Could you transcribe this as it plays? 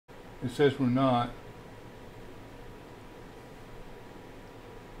It says we're not.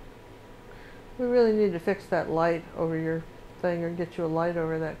 We really need to fix that light over your thing, or get you a light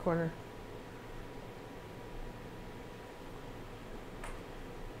over that corner.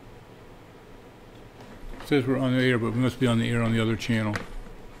 It says we're on the air, but we must be on the air on the other channel.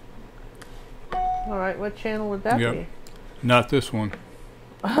 All right, what channel would that be? Not this one.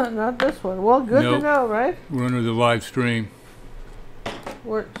 Not this one. Well, good to know, right? We're under the live stream.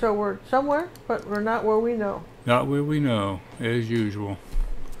 So we're somewhere, but we're not where we know. Not where we know, as usual.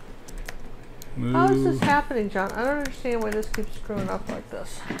 Move. How is this happening, John? I don't understand why this keeps screwing up like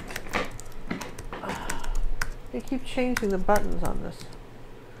this. They keep changing the buttons on this.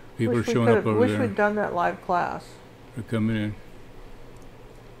 People are showing up over there. Wish we'd done that live class. They're coming in.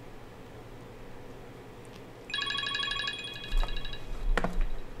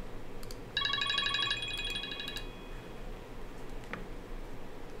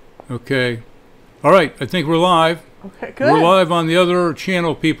 Okay. All right. I think we're live. Okay, good. We're live on the other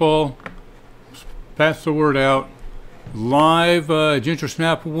channel, people. Pass the word out. Live Ginger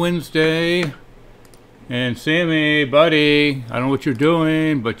Snap Wednesday. And Sammy, buddy, I don't know what you're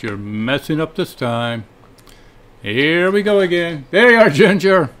doing, but you're messing up this time. Here we go again. There you are,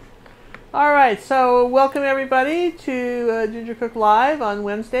 Ginger. All right, so welcome everybody to Ginger Cook Live on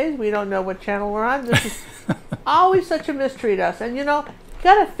Wednesdays. We don't know what channel we're on. This is always such a mystery to us. And you know,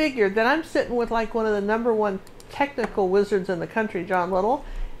 gotta figure that I'm sitting with like one of the #1 technical wizards in the country, John Little.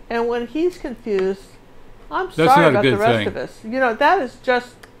 And when he's confused, I'm sorry about the rest of us. You know, that is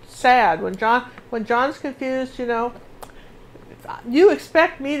just sad. When John's confused, you know, you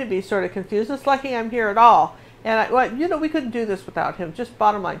expect me to be sort of confused. It's lucky I'm here at all. And you know, we couldn't do this without him. Just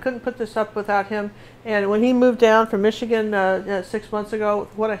bottom line, couldn't put this up without him. And when he moved down from Michigan 6 months ago,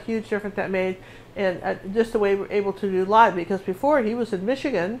 what a huge difference that made. And just the way we're able to do live, because before he was in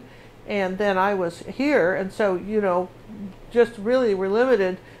Michigan, and then I was here, and so you know, just really we're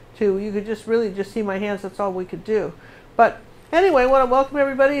limited to, you could just really just see my hands. That's all we could do. But anyway, I want to welcome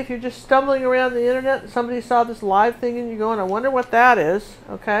everybody. If you're just stumbling around the internet and somebody saw this live thing and you're going, I wonder what that is,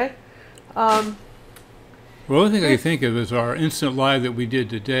 okay? Well, the only thing I can think of is our instant live that we did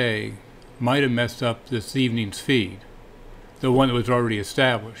today might have messed up this evening's feed, the one that was already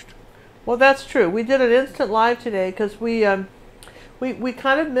established. Well, that's true. We did an instant live today because we kind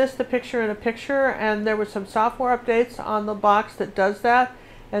of missed the picture in a picture, and there were some software updates on the box that does that.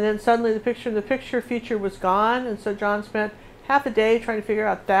 And then suddenly the picture in the picture feature was gone, and so John spent half a day trying to figure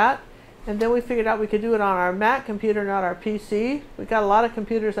out that. And then we figured out we could do it on our Mac computer, not our PC. We got a lot of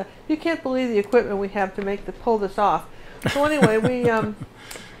computers. You can't believe the equipment we have to pull this off. So anyway, we,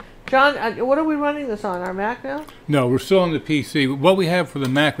 John, what are we running this on? Our Mac now? No, we're still on the PC. What we have for the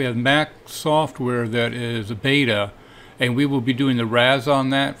Mac, we have Mac software that is a beta, and we will be doing the RAS on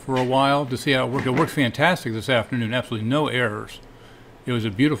that for a while to see how it works. It worked fantastic this afternoon. Absolutely no errors. It was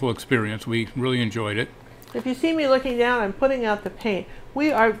a beautiful experience. We really enjoyed it. If you see me looking down, I'm putting out the paint. We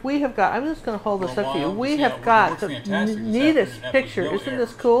have got, I'm just going to hold this up to you. We have got the neatest picture. Isn't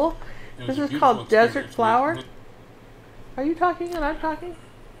this cool? This is called Desert Flower. Are you talking and I'm talking?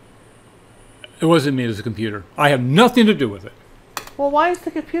 It wasn't me, it was the computer. I have nothing to do with it. Well, why is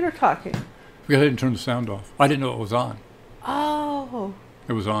the computer talking? Because I didn't turn the sound off. I didn't know it was on. Oh.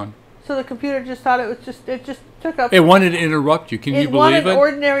 It was on. So the computer just thought it just took up. It wanted to interrupt you. Can you believe it?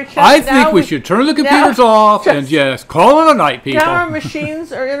 Ordinary chat. I think we should turn the computers off and just call it a night, people. Now our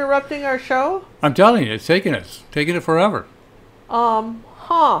machines are interrupting our show? I'm telling you, it's taking it forever.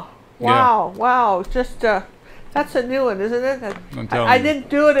 Wow. Yeah. Wow. Just, that's a new one, isn't it? I'm telling I you. didn't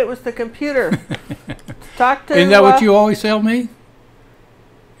do it. It was the computer. Talk to. Isn't that what you always tell me?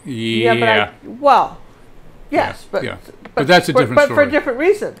 Yeah. Yeah, but yes, yeah. But that's a different story. But for a different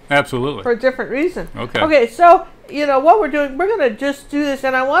reason. Absolutely. For a different reason. Okay. Okay, so, you know, what we're doing, we're going to just do this.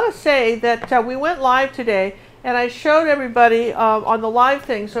 And I want to say that we went live today, and I showed everybody on the live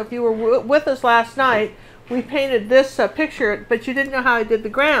thing. So if you were with us last night, we painted this picture, but you didn't know how I did the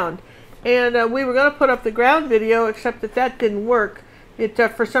ground. And we were going to put up the ground video, except that didn't work. It,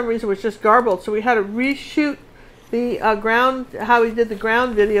 for some reason, was just garbled. So we had to reshoot the how we did the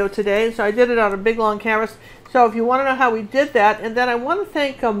ground video today. So I did it on a big long canvas. So if you want to know how we did that, and then I want to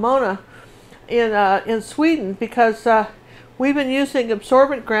thank Mona in Sweden, because we've been using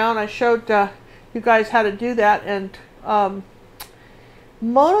absorbent ground. I showed you guys how to do that, and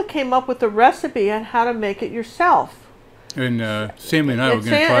Mona came up with a recipe on how to make it yourself. And Sammy and I were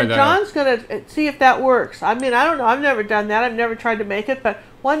going to try that. John's going to see if that works. I mean, I don't know. I've never done that. I've never tried to make it, but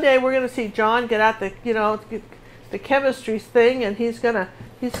one day we're going to see John get out the chemistry thing, and he's going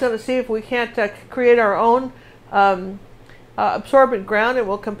to see if we can't create our own absorbent ground, and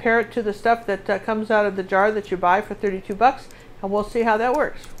we'll compare it to the stuff that comes out of the jar that you buy for 32 bucks, and we'll see how that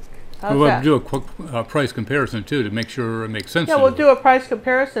works. How's we'll that? do a quick price comparison too to make sure it makes sense. Yeah, we'll do a price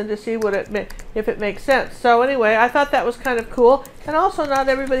comparison to see what if it makes sense. So anyway, I thought that was kind of cool, and also not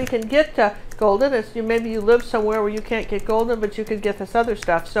everybody can get golden. Maybe you live somewhere where you can't get golden, but you could get this other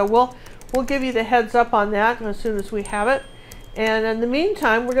stuff. So we'll give you the heads up on that as soon as we have it. And in the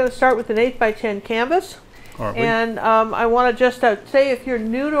meantime, we're going to start with an 8x10 canvas. And I want to just say, if you're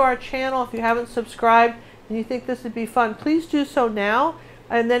new to our channel, if you haven't subscribed and you think this would be fun, please do so now.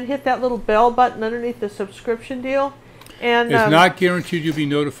 And then hit that little bell button underneath the subscription deal. And it's not guaranteed you'll be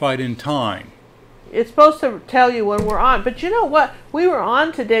notified in time. It's supposed to tell you when we're on. But you know what? We were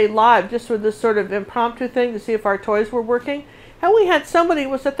on today live just with this sort of impromptu thing to see if our toys were working. And we had somebody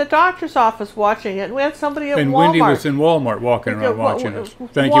was at the doctor's office watching it. And we had somebody at Walmart. And Wendy was in Walmart walking around watching us.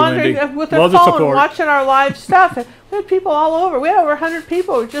 Thank you, Wendy. With their phone watching our live stuff. And we had people all over. We had over 100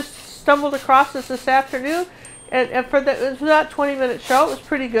 people who just stumbled across this afternoon. And it was about a 20-minute show. It was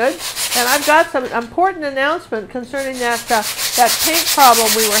pretty good. And I've got some important announcement concerning that paint problem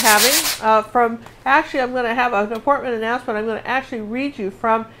we were having. Actually, I'm going to have an important announcement. I'm going to actually read you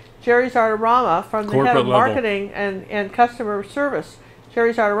from Jerry's Artorama, from the head of marketing and customer service,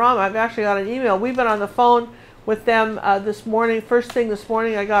 Jerry's Artorama. I've actually got an email. We've been on the phone with them this morning. First thing this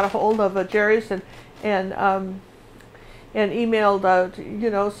morning, I got a hold of Jerry's and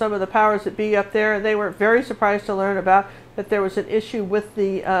emailed, some of the powers that be up there, and they were very surprised to learn about that there was an issue with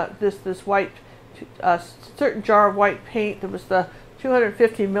the this white certain jar of white paint. There was the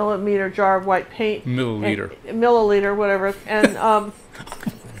 250 millimeter jar of white paint. Milliliter, whatever. And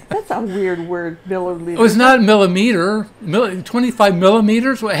that's a weird word, milliliter. It was not millimeter. 25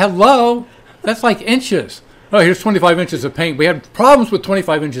 millimeters? Well, hello? That's like inches. Oh, here's 25 inches of paint. We had problems with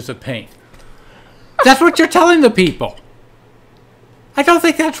 25 inches of paint. That's what you're telling the people. I don't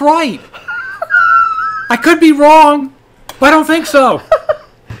think that's right. I could be wrong, but I don't think so.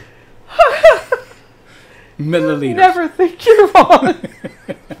 Milliliters. Never think you're wrong.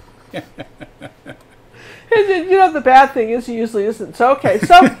 And the bad thing is he usually isn't. So, okay.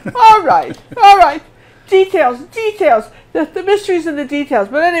 So, all right. Details. The mysteries in the details.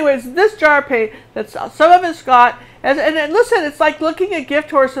 But anyways, this jar of paint, some of it's got, and listen, it's like looking a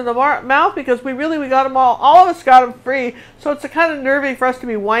gift horse in the mouth, because we got them all of us got them free, so it's kind of nervy for us to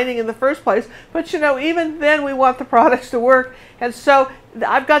be whining in the first place. But even then we want the products to work. And so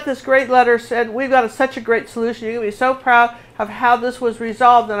I've got this great letter said, we've got such a great solution. You're going to be so proud of how this was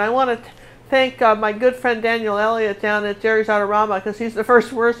resolved. And I want to thank my good friend Daniel Elliott down at Jerry's Artorama, because he's the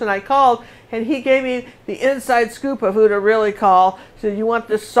first person I called, and he gave me the inside scoop of who to really call. So you want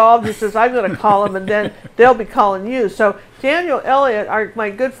this solved? He says, I'm going to call them, and then they'll be calling you. So Daniel Elliott, my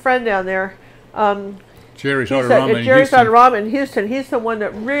good friend down there, Jerry's Artorama in Houston, he's the one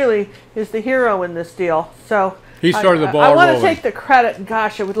that really is the hero in this deal. So he started the ball rolling. I want to take the credit, and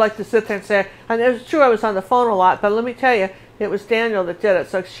gosh, I would like to sit there and say, and it's true I was on the phone a lot, but let me tell you, it was Daniel that did it.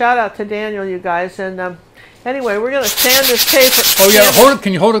 So shout out to Daniel, you guys. And anyway, we're going to sand this paper. Oh, yeah. Hold it.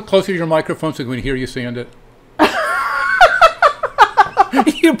 Can you hold it closer to your microphone so we can hear you sand it?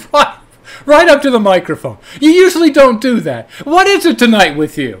 You brought right up to the microphone. You usually don't do that. What is it tonight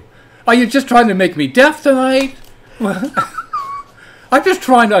with you? Are you just trying to make me deaf tonight? I'm just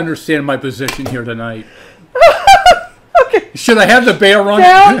trying to understand my position here tonight. Okay. Should I have the bear run?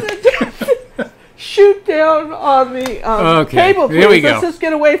 Shoot down on the table, please. Here we go. Let's just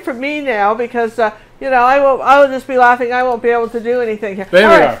get away from me now, because I will just be laughing. I won't be able to do anything here. There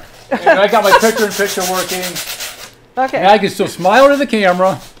we are. And I got my picture-in-picture working. Okay. And I can still smile to the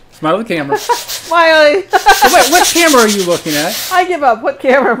camera. Smile at the camera. Smiley. Wait, what camera are you looking at? I give up. What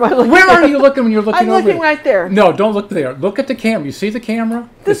camera am I looking at? Where are you looking when you're looking over? I'm looking right there. No, don't look there. Look at the camera. You see the camera?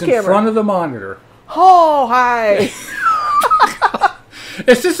 This camera. It's in front of the monitor. Oh, hi.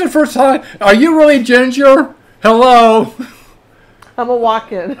 Is this the first time? Are you really Ginger? Hello. I'm a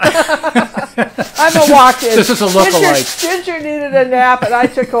walk-in. I'm a walk-in. This is a look-alike. Ginger needed a nap, and I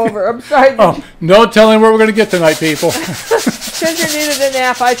took over. I'm sorry. Oh, no telling where we're going to get tonight, people. Ginger needed a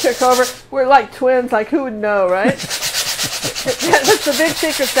nap. I took over. We're like twins. Like, who would know, right? That's the big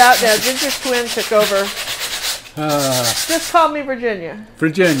secret's out now. Ginger's twin took over. Just call me Virginia.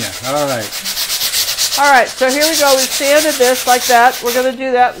 Virginia. All right. All right, so here we go. We sanded this like that. We're going to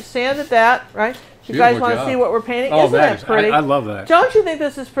do that. We sanded that, right? You guys want to see what we're painting? Oh, Isn't that pretty? I love that. Don't you think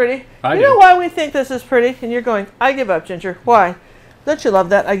this is pretty? I do. You know why we think this is pretty? And you're going, I give up, Ginger. Why? Don't you love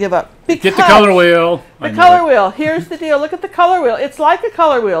that? I give up. Because get the color wheel. The color wheel. Here's the deal. Look at the color wheel. It's like a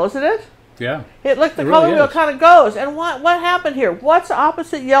color wheel, isn't it? Yeah. The color wheel kind of goes. And what happened here? What's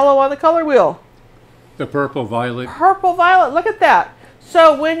opposite yellow on the color wheel? The purple violet. Purple violet, look at that.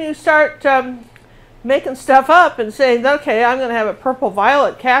 So when you start making stuff up and saying, okay, I'm going to have a purple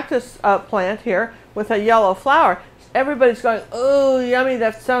violet cactus plant here with a yellow flower, everybody's going, oh, yummy,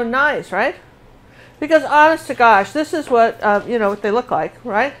 that's so nice, right? Because honest to gosh, this is what, what they look like,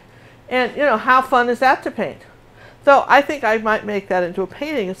 right? And, how fun is that to paint? Though I think I might make that into a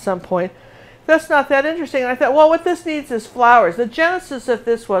painting at some point. That's not that interesting. And I thought, well, what this needs is flowers. The genesis of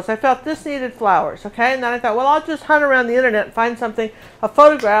this was, I felt this needed flowers, okay? And then I thought, well, I'll just hunt around the internet and find something, a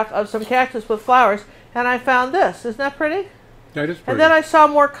photograph of some cactus with flowers, and I found this. Isn't that pretty? That is pretty. And then I saw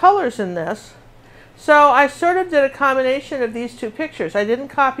more colors in this. So I sort of did a combination of these two pictures. I didn't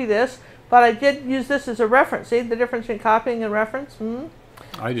copy this, but I did use this as a reference. See the difference between copying and reference?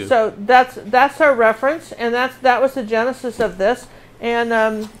 I do. So that's our reference, and that was the genesis of this. And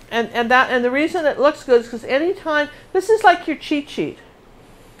the reason it looks good is because anytime, this is like your cheat sheet.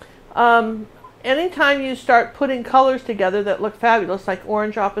 Anytime you start putting colors together that look fabulous, like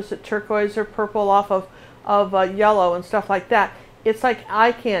orange opposite turquoise or purple off of yellow and stuff like that, it's like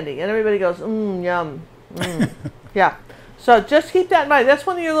eye candy, and everybody goes, yum, yeah. So just keep that in mind. That's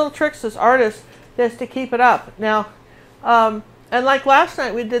one of your little tricks as artists, is to keep it up. Now, and like last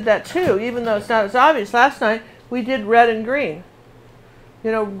night we did that too, even though it's not as obvious. Last night we did red and green.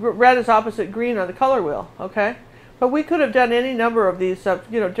 Red is opposite green on the color wheel, okay? But we could have done any number of these,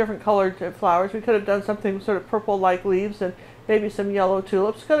 different colored flowers. We could have done something sort of purple like leaves and maybe some yellow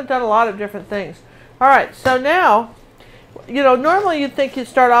tulips. Could have done a lot of different things. All right, so now, normally you'd think you'd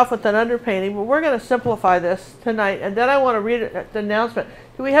start off with an underpainting, but we're going to simplify this tonight. And then I want to read the announcement.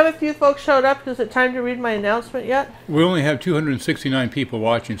 Do we have a few folks showed up? Is it time to read my announcement yet? We only have 269 people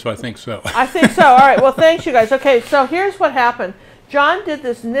watching, so I think so. I think so. All right, well, thanks, you guys. Okay, so here's what happened. John did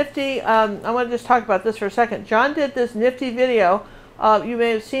this nifty, I want to just talk about this for a second. John did this nifty video. You may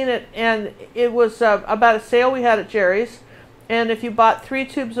have seen it, and it was about a sale we had at Jerry's. And if you bought 3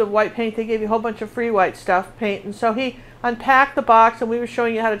 tubes of white paint, they gave you a whole bunch of free white stuff, paint. And so he unpacked the box, and we were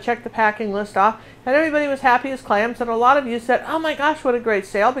showing you how to check the packing list off. And everybody was happy as clams. And a lot of you said, oh my gosh, what a great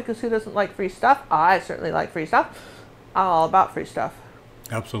sale, because who doesn't like free stuff? I certainly like free stuff. I'm all about free stuff.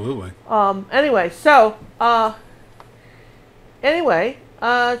 Absolutely. Anyway, so... Anyway,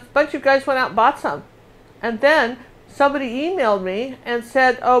 a bunch of guys went out and bought some. And then somebody emailed me and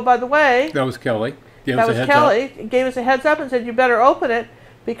said, oh, by the way... That was Kelly. That was Kelly. Gave us a heads up and said, you better open it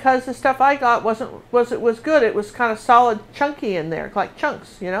because the stuff I got was good. It was kind of solid, chunky in there, like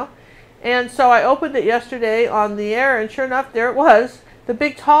chunks, And so I opened it yesterday on the air, and sure enough, there it was. The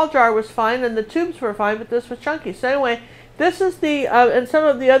big tall jar was fine, and the tubes were fine, but this was chunky. So anyway, this is the... and some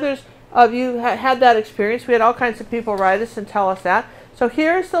of the others... of you had that experience. We had all kinds of people write us and tell us that. So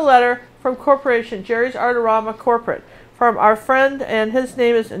here's the letter from Corporation, Jerry's Artorama Corporate, from our friend, and his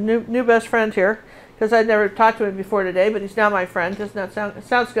name is new best friend here, because I'd never talked to him before today, but he's now my friend. Doesn't that sound?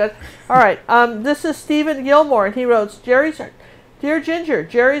 Sounds good. All right. This is Stephen Gilmore, and he wrote, Dear Ginger,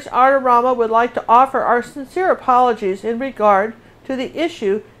 Jerry's Artorama would like to offer our sincere apologies in regard to the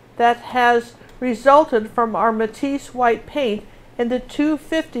issue that has resulted from our Matisse white paint in the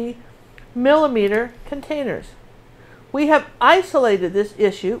 250 millimeter containers. We have isolated this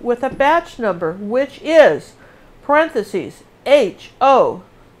issue with a batch number, which is parentheses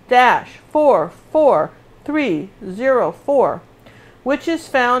HO-44304, which is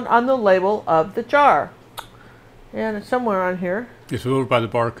found on the label of the jar. And it's somewhere on here. It's over by the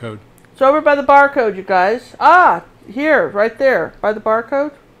barcode. It's over by the barcode, you guys. Ah, here, right there, by the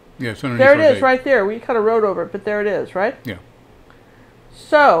barcode. Yeah, it's underneath. There it is, right there. We kind of wrote over it, but there it is, right? Yeah.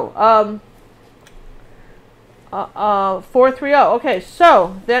 So, 430. Okay,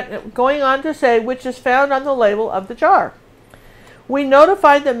 so then going on to say, which is found on the label of the jar. We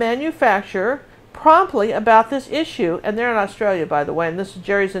notified the manufacturer promptly about this issue, and they're in Australia, by the way, and this is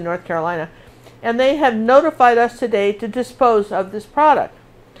Jerry's in North Carolina, and they have notified us today to dispose of this product.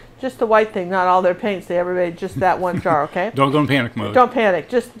 Just the white thing, not all their paints. They ever made just that one jar, okay? Don't go in panic mode. Don't panic.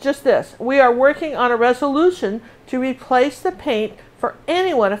 Just this. We are working on a resolution to replace the paint for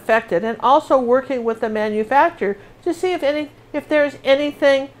anyone affected, and also working with the manufacturer to see if there's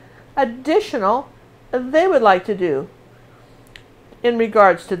anything additional they would like to do in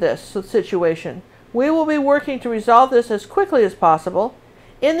regards to this situation. We will be working to resolve this as quickly as possible.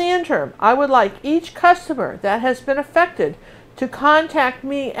 In the interim, I would like each customer that has been affected to contact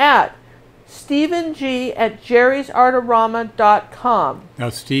me at StephenG@jerrysartorama.com. Now,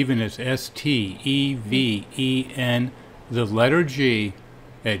 Stephen is STEVEN, the letter G,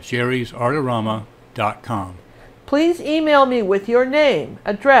 at jerrysartorama.com. Please email me with your name,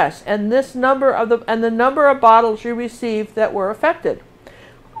 address, and the number of bottles you received that were affected.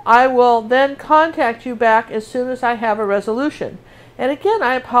 I will then contact you back as soon as I have a resolution. And again,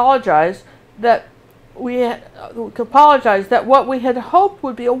 I apologize that what we had hoped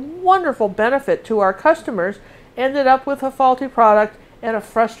would be a wonderful benefit to our customers ended up with a faulty product and a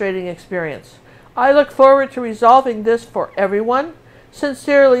frustrating experience. I look forward to resolving this for everyone.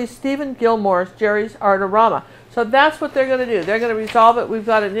 Sincerely, Stephen Gilmore, Jerry's Artorama. So that's what they're going to do. They're going to resolve it. We've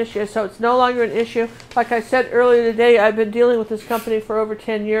got an issue, so it's no longer an issue. Like I said earlier today, I've been dealing with this company for over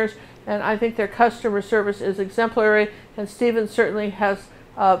 10 years, and I think their customer service is exemplary, and Stephen certainly has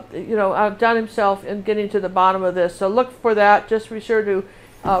outdone himself in getting to the bottom of this. So look for that. Just be sure to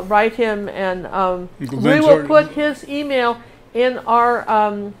write him, and we will put his email in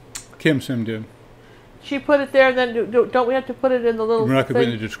our... Kim Sim did. She put it there, then don't we have to put it in the little We're not going to thing? put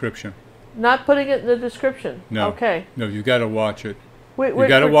it in the description. Not putting it in the description? No. Okay. No, you got to watch it. You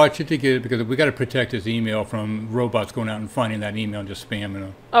got to watch it to get it, because we got to protect his email from robots going out and finding that email and just spamming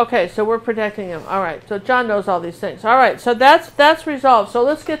him. Okay, so we're protecting him. All right, so John knows all these things. All right, so that's resolved. So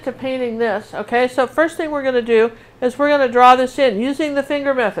let's get to painting this. Okay, so first thing we're going to do is we're going to draw this in using the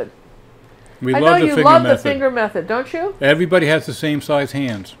finger method. I know you love the finger method, don't you? Everybody has the same size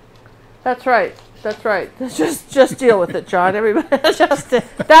hands. That's right. That's right. Just deal with it, John. Everybody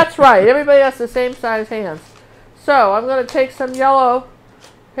that's right. Everybody has the same size hands. So I'm going to take some yellow,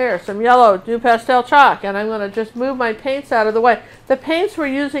 some yellow new pastel chalk, and I'm going to just move my paints out of the way. The paints we're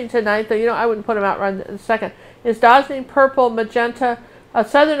using tonight, though, I wouldn't put them out right in a second, is Dazzling Purple, Magenta,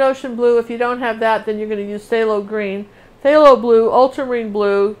 Southern Ocean Blue. If you don't have that, then you're going to use Phthalo Green, Phthalo Blue, Ultramarine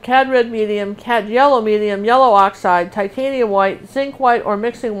Blue, Cad Red Medium, Cad Yellow Medium, Yellow Oxide, Titanium White, Zinc White or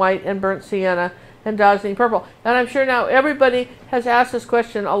Mixing White, and Burnt Sienna, and Dazzling Purple. And I'm sure now everybody has asked this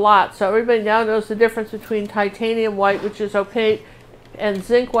question a lot, so everybody now knows the difference between Titanium White, which is opaque, and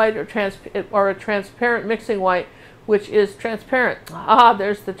Zinc White or a transparent Mixing White, which is transparent. Ah,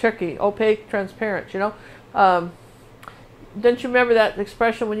 there's the tricky, opaque, transparent, Don't you remember that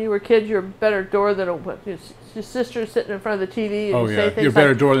expression when you were kids, you're a better door than your sister's sitting in front of the TV and you say things you're a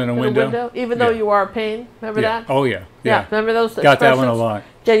better door than a window. Even though you are a pain. Remember that? Oh, yeah. Yeah. Remember those Got that one a lot.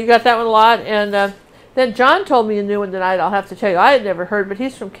 Yeah, you got that one a lot. And then John told me a new one tonight, I'll have to tell you. I had never heard, but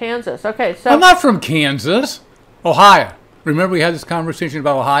he's from Kansas. Okay, so... I'm not from Kansas. Ohio. Remember we had this conversation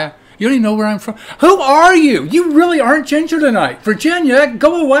about Ohio? You don't even know where I'm from. Who are you? You really aren't ginger tonight. Virginia,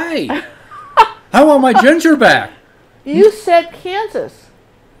 go away. I want my ginger back. You said Kansas.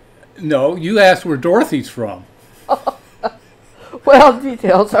 No, you asked where Dorothy's from. Well,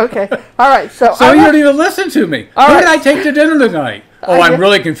 details. Okay. All right. So you don't even listen to me. Who did I take to dinner tonight? Oh, I'm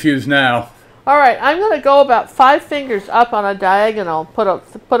really confused now. All right. I'm going to go about 5 fingers up on a diagonal. Put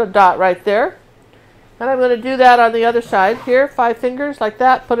a dot right there. And I'm going to do that on the other side. Here, 5 fingers like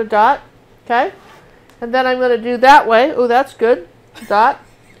that. Put a dot. Okay. And then I'm going to do that way. Oh, that's good. Dot.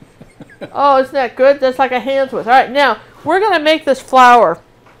 Oh, isn't that good? That's like a hand's width. All right. Now, we're going to make this flower.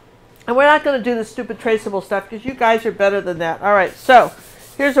 And we're not going to do the stupid traceable stuff because you guys are better than that. All right, so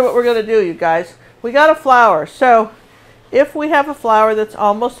here's what we're going to do, you guys. We got a flower. So if we have a flower that's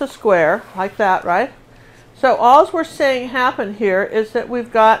almost a square, like that, right? So all we're saying happen here is that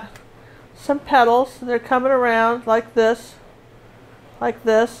we've got some petals. They're coming around like this,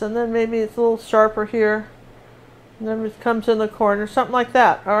 and then maybe it's a little sharper here. And then it comes in the corner, something like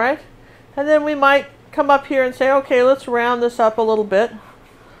that, all right? And then we might come up here and say, okay, let's round this up a little bit.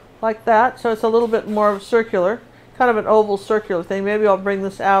 Like that, so it's a little bit more of a circular, kind of an oval circular thing. Maybe I'll bring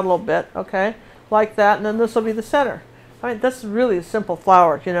this out a little bit, okay, like that, and then this will be the center. I mean, this is really a simple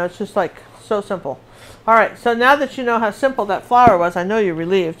flower, it's just like so simple. All right, so now that you know how simple that flower was, I know you're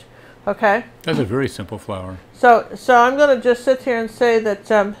relieved, okay? That's a very simple flower. So I'm going to just sit here and say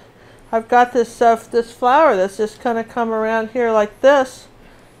that I've got this this flower that's just kind of come around here like this,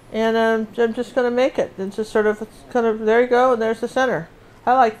 and I'm just going to make it. It's just sort of, there you go, and there's the center.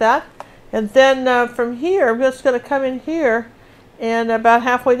 I like that. And then from here, I'm just going to come in here and about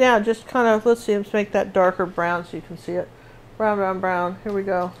halfway down, just kind of, let's see, let's make that darker brown so you can see it. Brown, brown, brown. Here we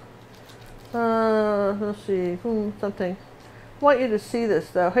go. Let's see, something. I want you to see this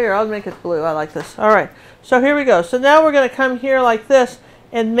though. Here, I'll make it blue. I like this. All right. So here we go. So now we're going to come here like this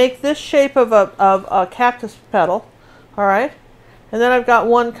and make this shape of a cactus petal. All right. And then I've got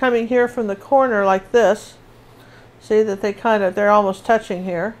one coming here from the corner like this. See that they're almost touching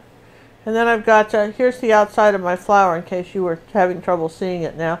here. And then I've got, here's the outside of my flower in case you were having trouble seeing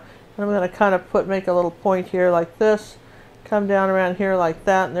it now. And I'm going to kind of make a little point here like this, come down around here like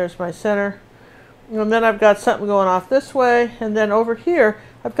that, and there's my center. And then I've got something going off this way, and then over here,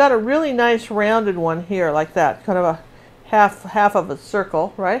 I've got a really nice rounded one here like that, kind of a half of a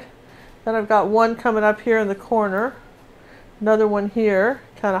circle, right? Then I've got one coming up here in the corner. Another one here,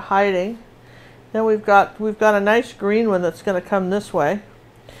 kind of hiding. Then we've got a nice green one that's going to come this way.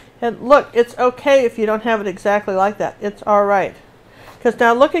 And look, it's okay if you don't have it exactly like that. It's all right. Because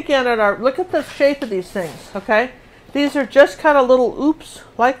now look again at look at the shape of these things, okay? These are just kind of little oops,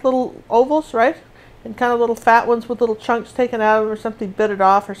 like little ovals, right? And kind of little fat ones with little chunks taken out of them or something bitted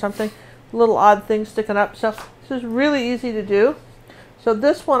off or something. Little odd things sticking up. So this is really easy to do. So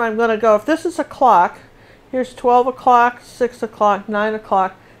this one I'm going to go, if this is a clock, here's 12 o'clock, 6 o'clock, 9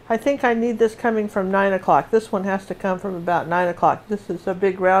 o'clock. I think I need this coming from 9 o'clock. This one has to come from about 9 o'clock. This is a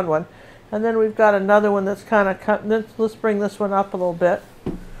big round one. And then we've got another one that's kind of, let's bring this one up a little bit.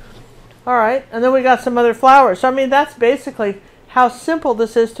 All right, and then we got some other flowers. So I mean, that's basically how simple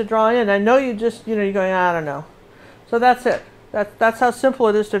this is to draw in. I know you just, you're going, I don't know. So that's it. That's how simple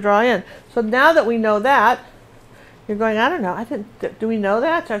it is to draw in. So now that we know that, you're going, I don't know. Do we know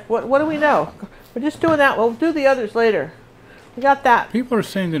that? What do we know? We're just doing that. We'll do the others later. We got that. People are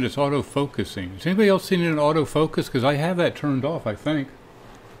saying that it's auto-focusing. Has anybody else seen it in autofocus? Because I have that turned off, I think.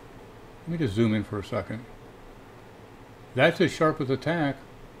 Let me just zoom in for a second. That's as sharp as a tack.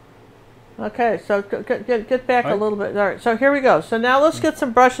 Okay, so get back a little bit. All right, so here we go. So now let's get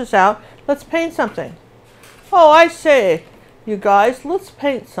some brushes out. Let's paint something. Oh, I say, you guys, let's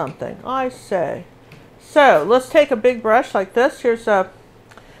paint something. I say. So let's take a big brush like this.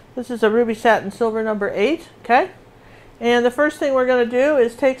 This is a Ruby Satin Silver number 8. Okay. And the first thing we're going to do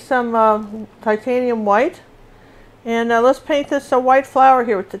is take some titanium white. And let's paint this a white flower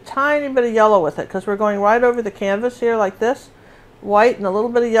here with a tiny bit of yellow with it, because we're going right over the canvas here like this. White and a little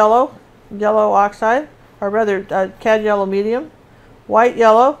bit of yellow oxide, or rather cad yellow medium. White,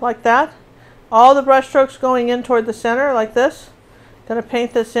 yellow, like that. All the brush strokes going in toward the center like this. Going to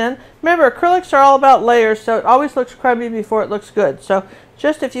paint this in. Remember, acrylics are all about layers, so it always looks crummy before it looks good. So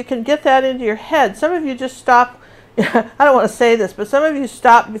just if you can get that into your head, some of you just stop. I don't want to say this, but some of you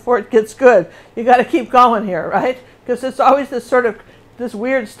stop before it gets good. You got to keep going here, right? Because it's always this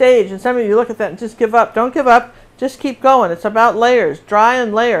weird stage, and some of you look at that and just give up. Don't give up. Just keep going. It's about layers. Dry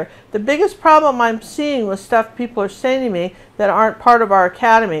and layer. The biggest problem I'm seeing with stuff people are saying to me that aren't part of our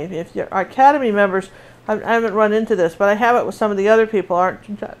academy, if you're our academy members, I haven't run into this, but I have it with some of the other people, our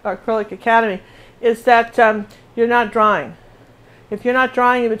Acrylic Academy, is that you're not drying. If you're not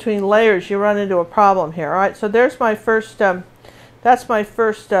drying in between layers, you run into a problem here. All right, so there's my first, that's my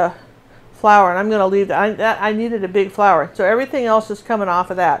first flower, and I'm going to leave that. I needed a big flower, so everything else is coming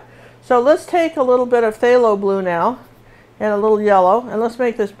off of that. So let's take a little bit of phthalo blue now, and a little yellow, and let's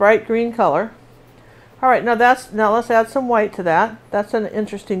make this bright green color. All right, now let's add some white to that. That's an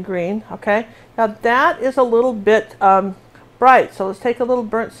interesting green, okay? Now that is a little bit bright, so let's take a little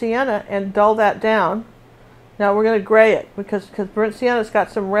burnt sienna and dull that down. Now we're going to gray it, because burnt sienna's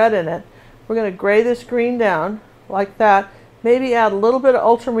got some red in it. We're going to gray this green down like that. Maybe add a little bit of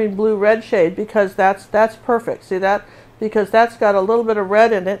ultramarine blue red shade, because that's perfect. See that? Because that's got a little bit of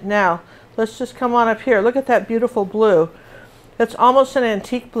red in it. Now let's just come on up here. Look at that beautiful blue. It's almost an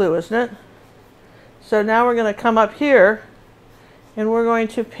antique blue, isn't it? So now we're going to come up here, and we're going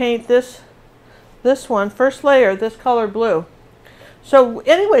to paint this one, first layer, this color blue. So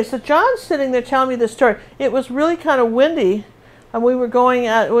anyway, so John's sitting there telling me this story. It was really kind of windy, and when we were going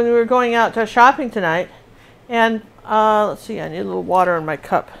out to shopping tonight. And let's see, I need a little water in my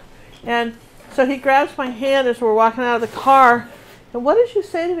cup. And so he grabs my hand as we're walking out of the car. And what did you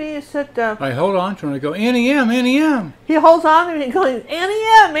say to me? You said, I hold on to him and I go, Annie M, Annie M. He holds on to me and going,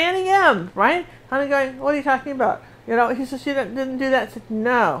 Annie M, Annie M, right? And I'm going, what are you talking about? You know, he says, you didn't do that. I said,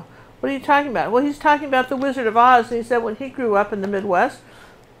 no. What are you talking about? Well, he's talking about the Wizard of Oz. And he said when he grew up in the Midwest,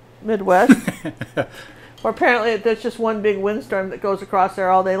 or apparently there's just one big windstorm that goes across there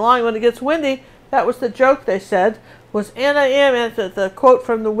all day long. When it gets windy, that was the joke they said, was Anna M, and the quote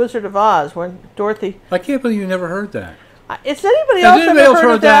from the Wizard of Oz when Dorothy. I can't believe you never heard that. Is anybody else ever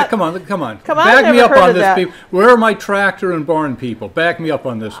heard of that? Come on. Back me up on this, people. Where are my tractor and barn people? Back me up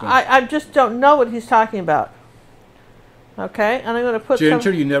on this one. I just don't know what he's talking about. Okay, and I'm going to put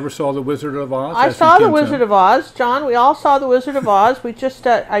Ginger, you never saw the Wizard of Oz? I saw the Wizard of Oz, John. We all saw the Wizard of Oz. We just,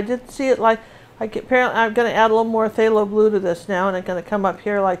 I did see it like, apparently I'm going to add a little more phthalo blue to this now, and I'm going to come up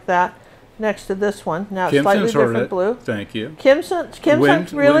here like that next to this one. Now it's slightly different blue. Thank you.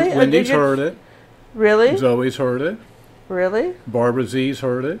 Kimson, really? Wendy's heard it. Really? Zoe's heard it. Really? Barbara Z's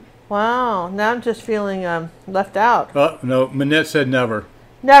heard it. Wow. Now I'm just feeling left out. No, Manette said never.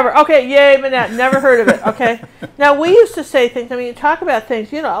 Never. Okay, yay, Manette. Never heard of it. Okay. Now, we used to say things, I mean, talk about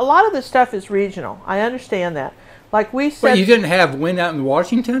things, you know, a lot of this stuff is regional. I understand that. Like we said. But you didn't have wind out in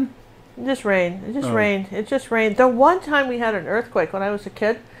Washington? It just rained. It just rained. It just rained. The one time we had an earthquake when I was a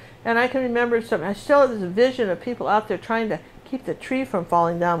kid, and I can remember something. I still have this vision of people out there trying to keep the tree from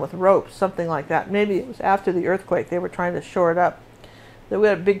falling down with ropes, something like that. Maybe it was after the earthquake. They were trying to shore it up. We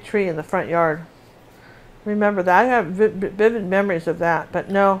had a big tree in the front yard. Remember that? I have vivid memories of that, but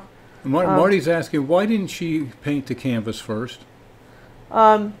no. Marty's asking, why didn't she paint the canvas first?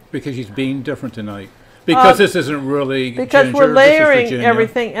 Because she's being different tonight. Because this isn't really because Ginger, we're layering this is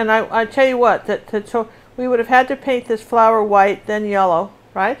everything, and I tell you what, so we would have had to paint this flower white, then yellow,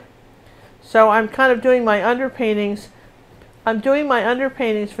 right? So I'm kind of doing my underpaintings. I'm doing my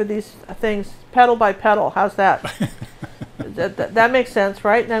underpaintings for these things petal by petal. How's that? that makes sense,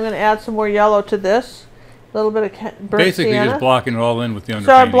 right? And I'm going to add some more yellow to this. A little bit of burnt Basically, sienna. just blocking it all in with the underpainting.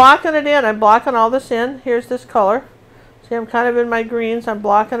 So I'm blocking it in. I'm blocking all this in. Here's this color. See, I'm kind of in my greens. I'm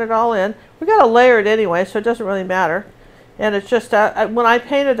blocking it all in. We got to layer it anyway, so it doesn't really matter. And it's just, when I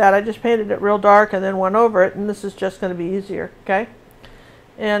painted that, I just painted it real dark and then went over it, and this is just going to be easier, okay?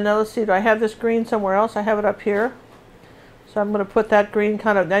 And let's see, do I have this green somewhere else? I have it up here. So I'm going to put that green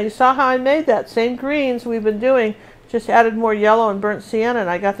kind of, now you saw how I made that. Same greens we've been doing, just added more yellow and burnt sienna, and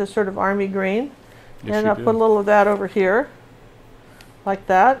I got this sort of army green. Yes, and I'll put a little of that over here, like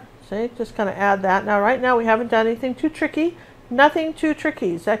that. See, just kind of add that. Now, right now we haven't done anything too tricky. Nothing too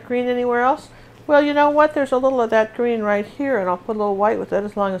tricky. Is that green anywhere else? Well, you know what? There's a little of that green right here, and I'll put a little white with it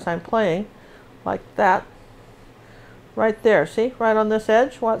as long as I'm playing, like that. Right there, see? Right on this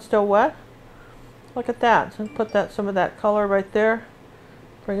edge while it's still wet. Look at that. So put some of that color right there.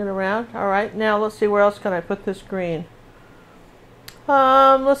 Bring it around. All right, now let's see, where else can I put this green?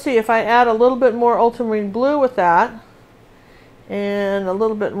 Let's see, if I add a little bit more ultramarine blue with that, and a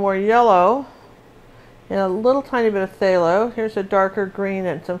little bit more yellow, and a little tiny bit of phthalo. Here's a darker green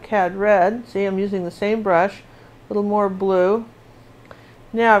and some cad red. See, I'm using the same brush. A little more blue.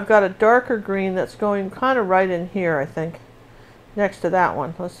 Now I've got a darker green that's going kind of right in here, I think, next to that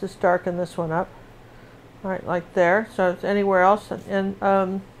one. Let's just darken this one up. All right, like there. So it's anywhere else. And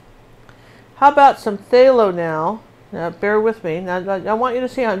how about some phthalo now? Now, bear with me. Now, I want you to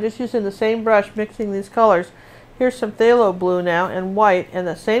see how I'm just using the same brush, mixing these colors. Here's some phthalo blue now, and white, and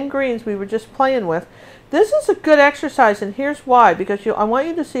the same greens we were just playing with. This is a good exercise, and here's why. Because I want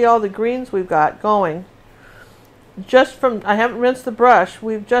you to see all the greens we've got going. Just from, I haven't rinsed the brush.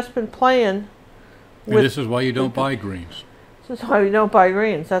 We've just been playing with... And this is why you don't buy greens. This is why we don't buy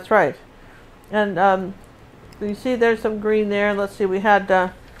greens. That's right. And you see there's some green there. Let's see, we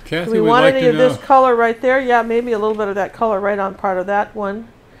had... Kathy, do we want any of this color right there? Yeah, maybe a little bit of that color right on part of that one.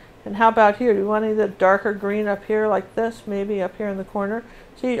 And how about here? Do we want any of the darker green up here like this? Maybe up here in the corner.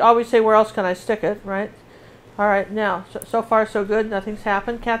 So you always say, where else can I stick it, right? All right, now, so far so good. Nothing's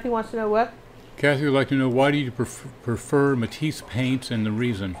happened. Kathy wants to know what? Kathy would like to know, why do you prefer Matisse paints and the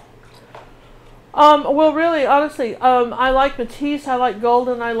reason? Well, really, honestly, I like Matisse, I like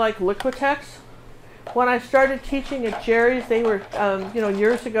Golden, I like Liquitex. When I started teaching at Jerry's, they were,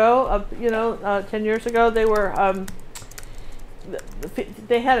 years ago, 10 years ago, they were,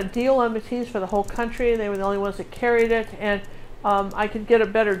 they had a deal on Matisse for the whole country. They were the only ones that carried it, and I could get a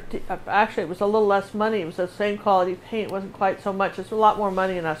better, actually it was a little less money. It was the same quality paint. It wasn't quite so much. It's a lot more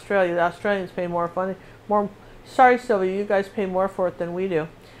money in Australia. The Australians pay more money. Sorry, Sylvia, you guys pay more for it than we do.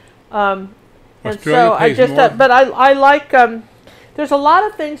 And so I just, but I like, there's a lot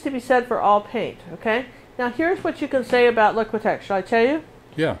of things to be said for all paint, okay? Now here's what you can say about Liquitex. Shall I tell you?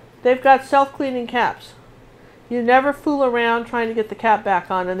 Yeah. They've got self-cleaning caps. You never fool around trying to get the cap back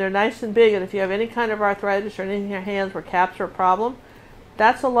on, and they're nice and big, and if you have any kind of arthritis or anything in your hands where caps are a problem,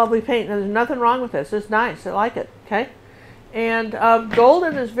 that's a lovely paint. And there's nothing wrong with this. It's nice. I like it, okay? And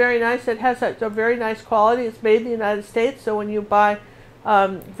Golden is very nice. It has a very nice quality. It's made in the United States, so when you buy,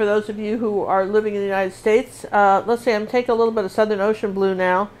 for those of you who are living in the United States, let's say I'm taking a little bit of Southern Ocean blue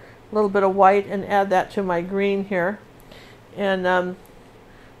now, a little bit of white, and add that to my green here. And I'm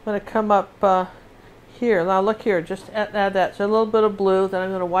going to come up here. Now look here, just add that. So a little bit of blue, then I'm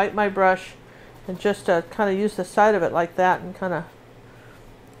going to wipe my brush and just kind of use the side of it like that and kind of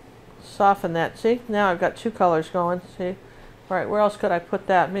soften that. See, now I've got two colors going. See, all right, where else could I put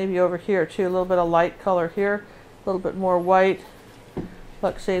that? Maybe over here too, a little bit of light color here, a little bit more white.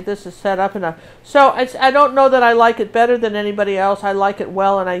 Look, see, this is set up enough. So I don't know that I like it better than anybody else. I like it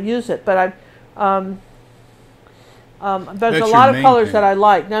well and I use it, but there's a lot of colors that I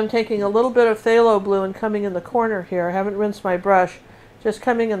like. Now I'm taking a little bit of phthalo blue and coming in the corner here. I haven't rinsed my brush. Just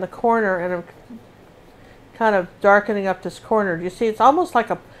coming in the corner, and I'm kind of darkening up this corner. Do you see? It's almost like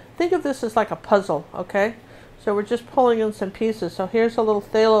think of this as like a puzzle, okay? So we're just pulling in some pieces. So here's a little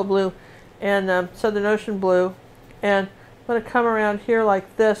phthalo blue and Southern Ocean blue. And I'm going to come around here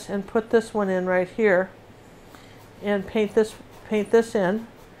like this and put this one in right here. And paint this in.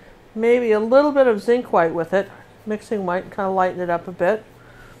 Maybe a little bit of zinc white with it. mixing white and kind of lighten it up a bit.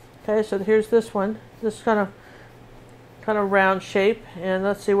 Okay, so here's this one. This kind of round shape. And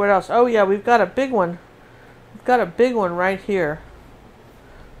let's see what else. Oh yeah, we've got a big one. We've got a big one right here.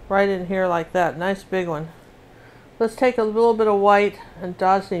 Right in here like that. Nice big one. Let's take a little bit of white and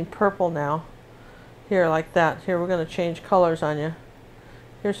dazzling purple now. Here, like that. Here, we're going to change colors on you.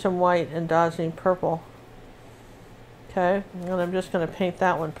 Here's some white and dazzling purple. Okay, and I'm just going to paint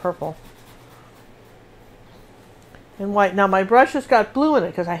that one purple. And white. Now my brush has got blue in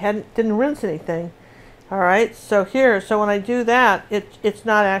it because I didn't rinse anything. Alright, so here, so when I do that, it's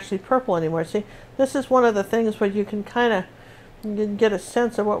not actually purple anymore. See, this is one of the things where you can kind of get a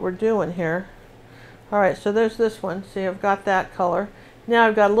sense of what we're doing here. Alright, so there's this one. See, I've got that color. Now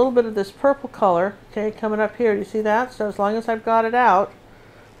I've got a little bit of this purple color, okay, coming up here. Do you see that? So as long as I've got it out,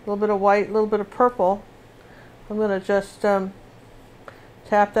 a little bit of white, a little bit of purple, I'm going to just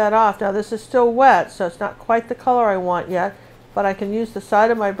tap that off. Now this is still wet, so it's not quite the color I want yet, but I can use the side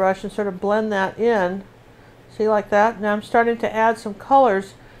of my brush and sort of blend that in. See, like that? Now I'm starting to add some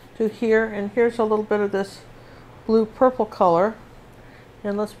colors to here, and here's a little bit of this blue-purple color,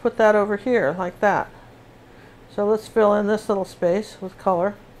 and let's put that over here, like that. So let's fill in this little space with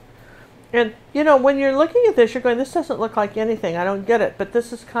color. And you know, when you're looking at this, you're going, this doesn't look like anything. I don't get it. But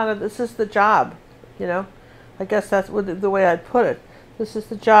this is this is the job, you know. I guess that's the way I'd put it. This is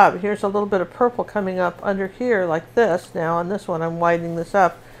the job. Here's a little bit of purple coming up under here like this. Now on this one, I'm widening this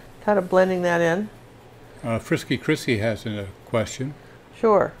up, kind of blending that in. Frisky Chrissy has a question.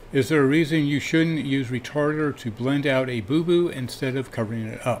 Sure. Is there a reason you shouldn't use retarder to blend out a boo-boo instead of covering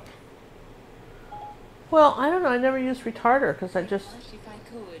it up? Well, I don't know. I never used retarder because I just...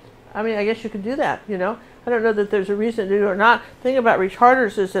 I mean, I guess you could do that, you know. I don't know that there's a reason to do it or not. The thing about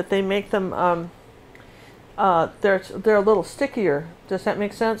retarders is that they make them, they're a little stickier. Does that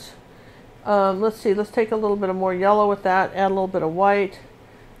make sense? Let's see. Let's take a little bit of more yellow with that. Add a little bit of white.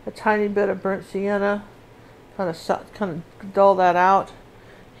 A tiny bit of burnt sienna. Kind of dull that out.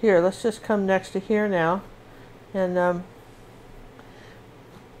 Here, let's just come next to here now. And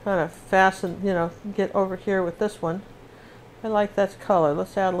kind of fasten, you know, get over here with this one. I like that color.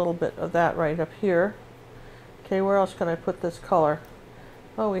 Let's add a little bit of that right up here. Okay, where else can I put this color?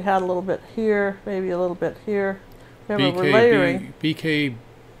 Oh, we had a little bit here, maybe a little bit here. Remember, we're layering.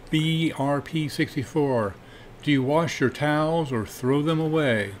 BKBRP64. Do you wash your towels or throw them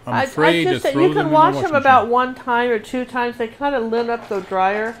away? I'm afraid to throw them in the washing machine. You can wash them about 1 time or 2 times. They kind of lint up the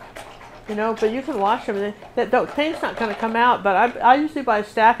dryer, you know, but you can wash them. The paint's not going to come out, but I usually buy a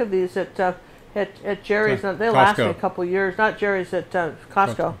stack of these at Jerry's. They last me a couple years. Not Jerry's, at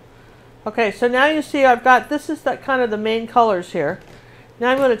Costco. Okay, so now you see I've got, this is kind of the main colors here.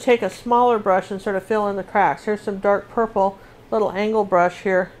 Now I'm going to take a smaller brush and sort of fill in the cracks. Here's some dark purple, little angle brush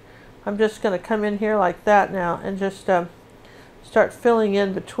here. I'm just going to come in here like that now and just start filling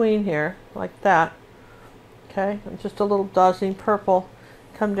in between here like that. Okay, and just a little dazzling purple.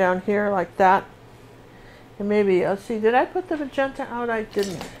 Come down here like that. And maybe, let's see, did I put the magenta out? I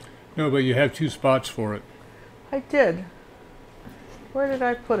didn't. No, but you have 2 spots for it. I did. Where did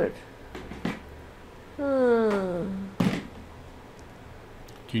I put it? Do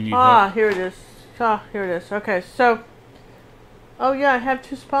you need help? Here it is. Here it is. Okay, so, oh yeah, I have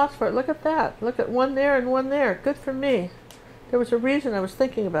 2 spots for it. Look at that. Look at one there and one there. Good for me. There was a reason I was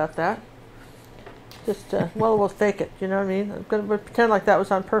thinking about that. Just, well, we'll fake it. You know what I mean? I'm going to pretend like that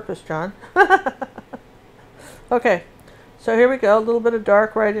was on purpose, John. Okay. So here we go, a little bit of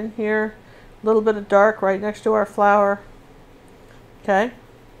dark right in here, a little bit of dark right next to our flower. Okay.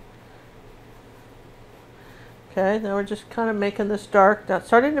 Okay, now we're just kind of making this dark. Now it's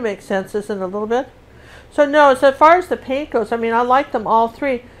starting to make sense, isn't it, a little bit? So no, as far as the paint goes, I mean, I like them all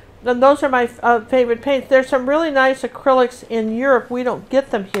 3. And those are my favorite paints. There's some really nice acrylics in Europe. We don't get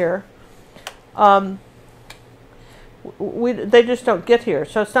them here. They just don't get here.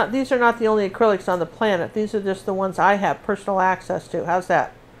 So it's not, these are not the only acrylics on the planet. These are just the ones I have personal access to. How's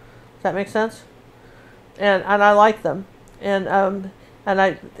that? Does that make sense? And I like them. And I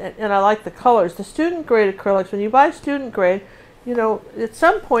like the colors. The student grade acrylics, when you buy student grade, you know, at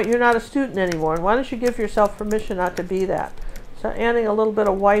some point you're not a student anymore. And why don't you give yourself permission not to be that? So adding a little bit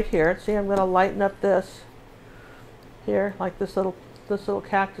of white here. See, I'm going to lighten up this here, like this little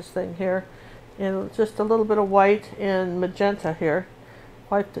cactus thing here. And just a little bit of white and magenta here.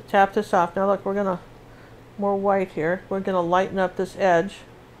 Tap this off. Now look, we're going to, more white here. We're going to lighten up this edge.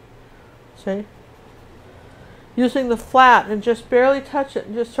 See? Using the flat and just barely touch it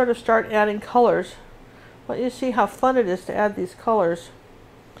and just sort of start adding colors. Let you see how fun it is to add these colors.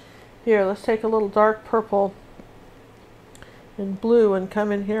 Here, let's take a little dark purple and blue and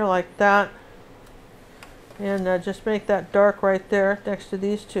come in here like that. And just make that dark right there next to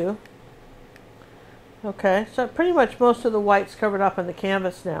these two. Okay, so pretty much most of the white's covered up on the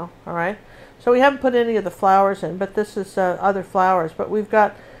canvas now, all right? So we haven't put any of the flowers in, but this is other flowers. But we've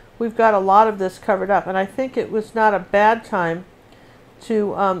got a lot of this covered up, and I think it was not a bad time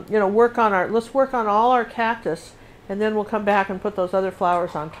to you know, let's work on all our cactus, and then we'll come back and put those other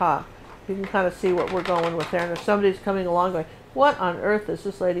flowers on top. You can kind of see what we're going with there. And if somebody's coming along going, what on earth is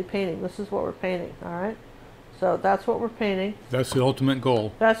this lady painting? This is what we're painting, all right? So that's what we're painting. That's the ultimate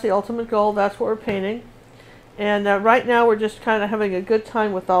goal. That's the ultimate goal. That's what we're painting. And right now we're just kind of having a good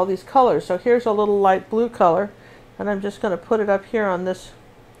time with all these colors. So here's a little light blue color, and I'm just going to put it up here on this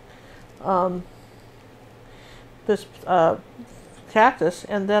cactus,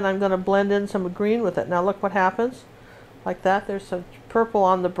 and then I'm going to blend in some green with it. Now look what happens. Like that. There's some purple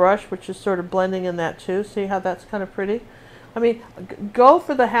on the brush, which is sort of blending in that too. See how that's kind of pretty? I mean, go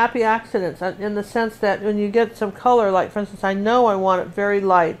for the happy accidents in the sense that when you get some color, like for instance, I know I want it very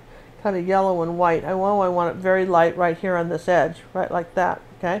light, kind of yellow and white. I want it very light right here on this edge, right like that,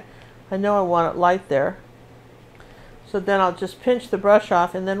 okay? I know I want it light there. So then I'll just pinch the brush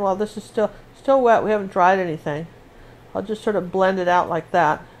off, and then while this is still wet, we haven't dried anything, I'll just sort of blend it out like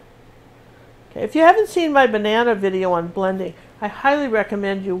that. Okay, if you haven't seen my banana video on blending, I highly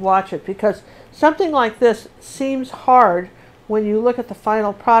recommend you watch it, because something like this seems hard when you look at the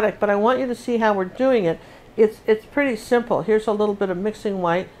final product, but I want you to see how we're doing it. It's pretty simple. Here's a little bit of mixing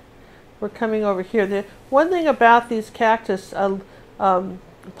white. We're coming over here. The one thing about these cactus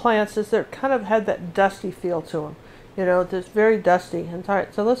plants is they're kind of had that dusty feel to them. You know, it's very dusty. And all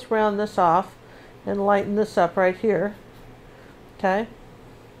right, so let's round this off and lighten this up right here. Okay.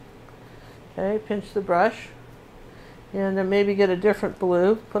 Okay, pinch the brush. And then maybe get a different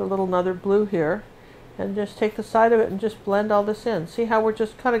blue. Put another blue here. And just take the side of it and just blend all this in. See how we're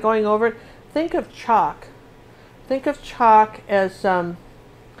just kind of going over it? Think of chalk. Think of chalk as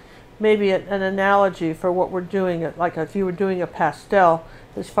maybe an analogy for what we're doing, like if you were doing a pastel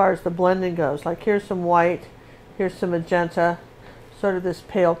as far as the blending goes. Like here's some white, here's some magenta, sort of this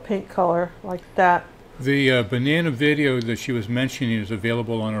pale pink color, like that. The banana video that she was mentioning is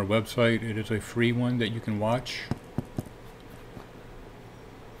available on our website. It is a free one that you can watch.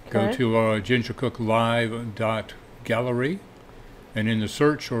 Okay. Go to gingercooklive.gallery, and in the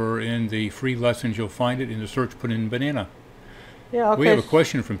search or in the free lessons you'll find it. In the search, put in banana. Yeah, okay. We have a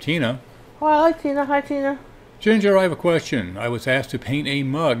question from Tina. Oh, I like Tina. Hi, Tina. Ginger, I have a question. I was asked to paint a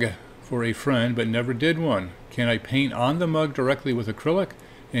mug for a friend, but never did one. Can I paint on the mug directly with acrylic,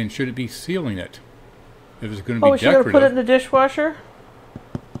 and should it be sealing it? If it's going to be decorative. Oh, is she going to put it in the dishwasher?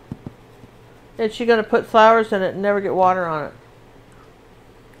 Is she going to put flowers in it and never get water on it?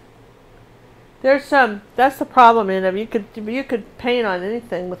 There's that's the problem in them. You could paint on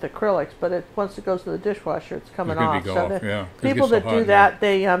anything with acrylics, but once it goes to the dishwasher, it's coming off. So yeah, people that do that,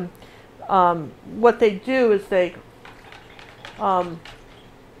 they what they do is they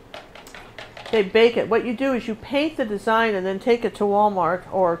bake it. What you do is you paint the design and then take it to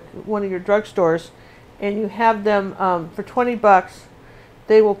Walmart or one of your drugstores, and you have them for $20.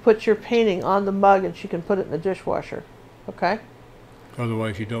 They will put your painting on the mug, and she can put it in the dishwasher. Okay.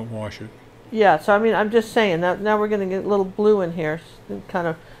 Otherwise, you don't wash it. Yeah, so I mean, I'm just saying, now we're going to get a little blue in here, and kind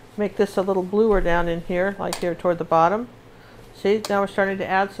of make this a little bluer down in here, like here toward the bottom. See, now we're starting to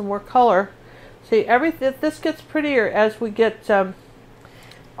add some more color. See, this gets prettier as we get, all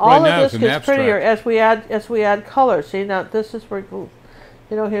of this gets prettier as we add color. See, now this is where, you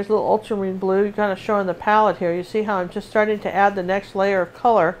know, here's a little ultramarine blue, kind of showing the palette here. You see how I'm just starting to add the next layer of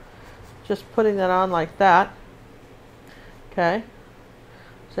color, just putting that on like that. Okay.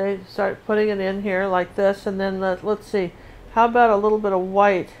 So start putting it in here like this, and then let's see, how about a little bit of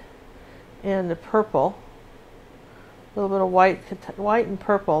white and the purple, a little bit of white and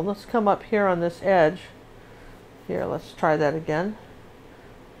purple. Let's come up here on this edge. Here, let's try that again.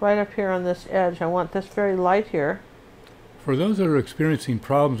 Right up here on this edge, I want this very light here. For those that are experiencing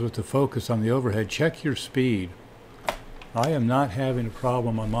problems with the focus on the overhead, check your speed. I am not having a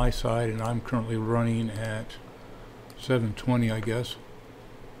problem on my side, and I'm currently running at 720, I guess.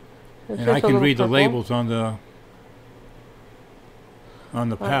 And I can read the labels on the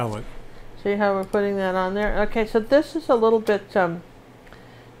palette. See how we're putting that on there? Okay, so this is a little bit,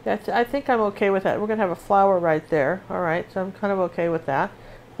 I think I'm okay with that. We're going to have a flower right there. All right, so I'm kind of okay with that.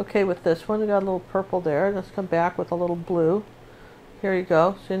 Okay with this one. We got a little purple there. Let's come back with a little blue. Here you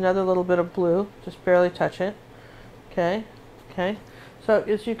go. See, another little bit of blue. Just barely touch it. Okay, okay. So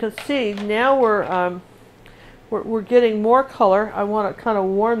as you can see, now we're getting more color. I want to kind of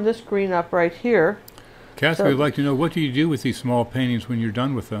warm this green up right here. Kathy would like to know, what do you do with these small paintings when you're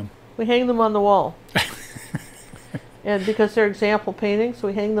done with them? We hang them on the wall. And because they're example paintings,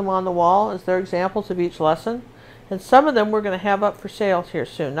 we hang them on the wall as they're examples of each lesson. And some of them we're going to have up for sale here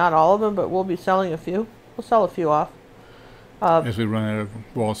soon. Not all of them, but we'll be selling a few. We'll sell a few off. As we run out of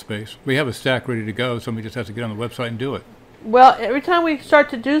wall space. We have a stack ready to go, somebody just has to get on the website and do it. Well, every time we start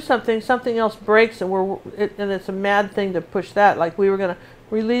to do something, something else breaks, and it's a mad thing to push that. Like we were going to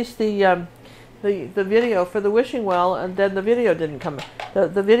release the video for the wishing well, and then the video didn't come.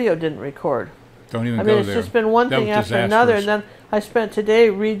 The video didn't record. Don't even I go mean, it's there. just been one That thing was after another, and then I spent today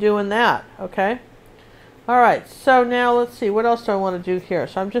redoing that. Okay. All right. So now let's see. What else do I want to do here?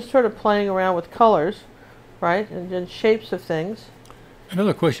 So I'm just sort of playing around with colors, right, and shapes of things.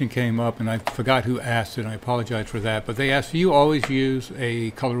 Another question came up, and I forgot who asked it, and I apologize for that, but they asked, do you always use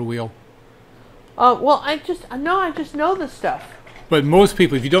a color wheel? Well, I just know this stuff. But most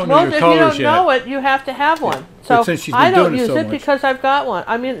people, if you don't know your colors yet... if you don't know it, you have to have one. So I don't use it because I've got one.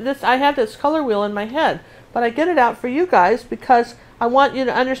 I mean, I have this color wheel in my head, but I get it out for you guys because I want you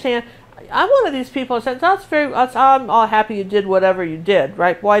to understand. I'm one of these people who says, I'm all happy you did whatever you did,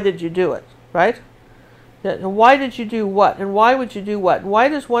 right? Why did you do it, right? And why did you do what? And why would you do what? And why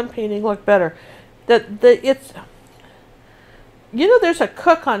does one painting look better? You know, there's a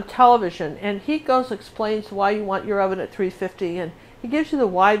cook on television, and he explains why you want your oven at 350, and he gives you the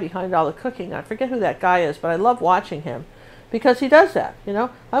why behind all the cooking. I forget who that guy is, but I love watching him because he does that. You know,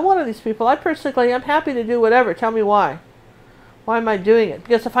 I'm one of these people. I'm happy to do whatever. Tell me why. Why am I doing it?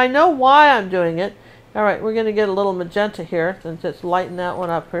 Because if I know why I'm doing it, all right, we're going to get a little magenta here and just lighten that one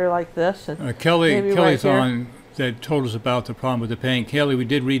up here like this. And Kelly's on that told us about the problem with the paint. Kelly, we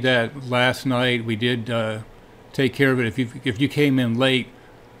did read that last night. We did take care of it. If you came in late,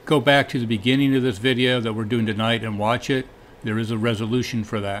 go back to the beginning of this video that we're doing tonight and watch it. There is a resolution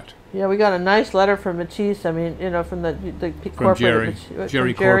for that. Yeah, we got a nice letter from Matisse. I mean, you know, from the corporate,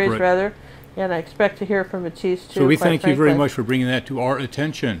 Jerry's corporate rather. And I expect to hear from Matisse too. So we thank you very much for bringing that to our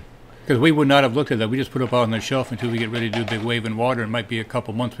attention. Because we would not have looked at that. We just put it up on the shelf until we get ready to do the big wave in water. It might be a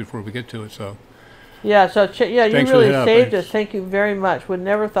couple months before we get to it. So. Yeah. So you really saved us. Thank you very much. Would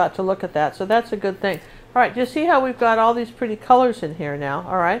never thought to look at that. So that's a good thing. All right. Do you see how we've got all these pretty colors in here now?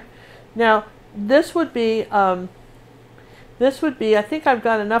 All right. Now this would be. I think I've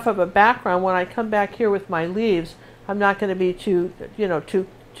got enough of a background. When I come back here with my leaves, I'm not going to be too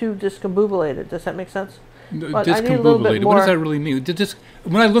discombobulated. Does that make sense? Discombobulated. What does that really mean?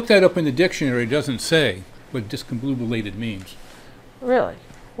 When I look that up in the dictionary, it doesn't say what discombobulated means. Really?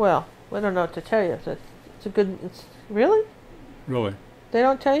 Well, I don't know what to tell you. Really? Really? They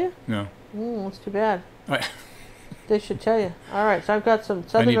don't tell you? No. That's too bad. They should tell you. All right, so I've got some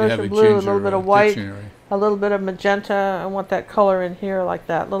Southern Ocean blue, a little bit of white, a little bit of magenta. I want that color in here like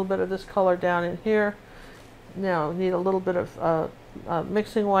that. A little bit of this color down in here. Now, I need a little bit of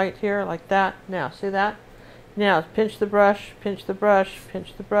mixing white here like that. Now, see that? Now, pinch the brush, pinch the brush,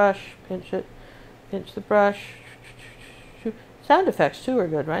 pinch the brush, pinch it, pinch the brush. Sound effects, too, are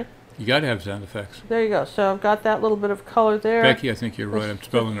good, right? You got to have sound effects. There you go. So I've got that little bit of color there. Becky, I think you're right. I'm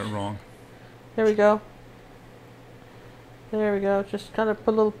spelling it wrong. There we go. There we go. Just kind of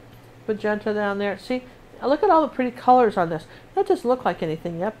put a little magenta down there. See, look at all the pretty colors on this. That doesn't look like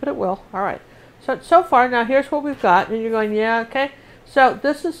anything yet, but it will. All right. So far, now here's what we've got. And you're going, yeah, okay. So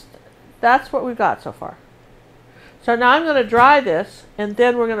that's what we've got so far. So now I'm going to dry this, and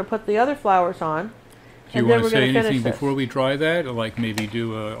then we're going to put the other flowers on. Do you want to say anything before we dry that? Or like maybe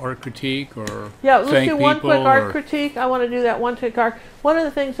do an art critique or let's do one quick art critique. I want to do that one quick art. One of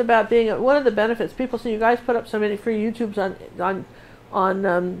the things about one of the benefits, people say you guys put up so many free YouTubes on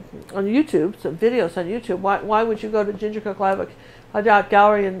YouTube, some videos on YouTube. Why would you go to Ginger Cook Live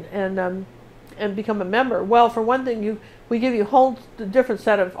gallery and become a member? Well, for one thing, we give you a whole different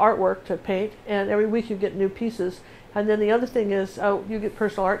set of artwork to paint, and every week you get new pieces. And then the other thing is you get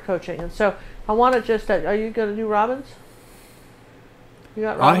personal art coaching. And so I want to just, are you going to do robins? You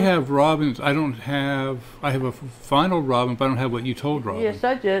got robins? I have robins. I have a final robin, but I don't have what you told Robin. Yes,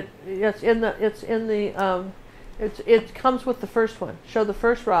 I did. Yes, it comes with the first one. Show the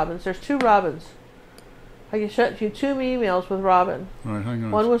first robins. There's 2 robins. I can show you 2 emails with Robin. All right, hang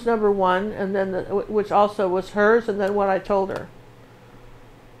on. One was number 1, and then which also was hers, and then what I told her.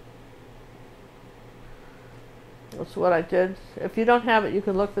 That's what I did. If you don't have it, you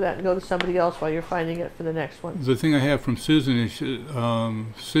can look for that and go to somebody else while you're finding it for the next one. The thing I have from Susan is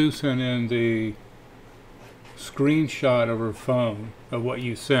Sue sent in the screenshot of her phone of what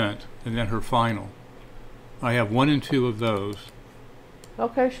you sent, and then her final. I have 1 and 2 of those.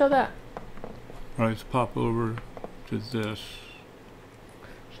 Okay, show that. All right, let's pop over to this.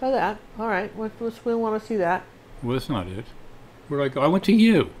 Show that. All right, we want to see that. Well, that's not it. Where'd I go? I went to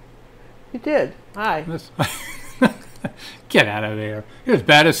you. You did. Hi. Get out of there. You're as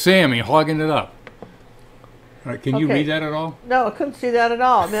bad as Sammy, hogging it up. All right, can you read that at all? No, I couldn't see that at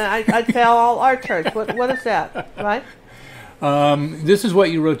all. Man, I'd fail all art charts. What is that, right? This is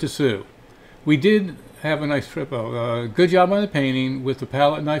what you wrote to Sue. We did have a nice trip. Good job on the painting with the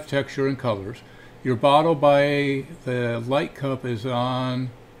palette knife texture and colors. Your bottle by the light cup is at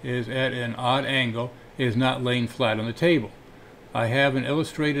an odd angle. It is not laying flat on the table. I have an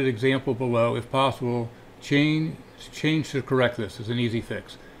illustrated example below. If possible, change to correct this. It's an easy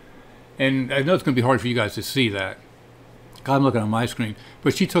fix. And I know it's going to be hard for you guys to see that. I'm looking on my screen.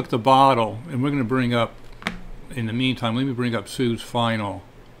 But she took the bottle, and we're going to bring up, in the meantime, let me bring up Sue's final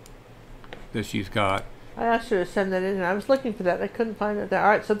that she's got. I asked her to send that in, and I was looking for that. I couldn't find it there. All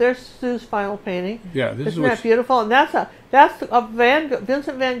right, so there's Sue's final painting. Yeah, Isn't that beautiful? And that's a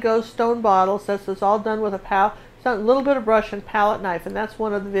Vincent van Gogh's stone bottle. Says it's all done with a little bit of brush and palette knife, and that's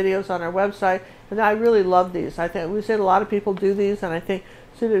one of the videos on our website. And I really love these. I think we said a lot of people do these, and I think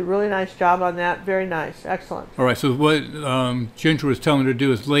Sue did a really nice job on that. Very nice, excellent. All right, so what Ginger was telling her to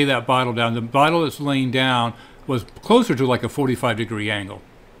do is lay that bottle down. The bottle that's laying down was closer to like a 45-degree angle.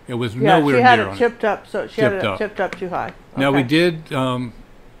 It was nowhere near. Yeah, she had it tipped up, so she had it tipped up too high. Okay. Now we did.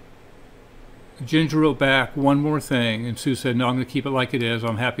 Ginger wrote back one more thing, and Sue said, "No, I'm going to keep it like it is.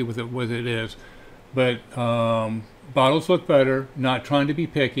 I'm happy with it is." But bottles look better. Not trying to be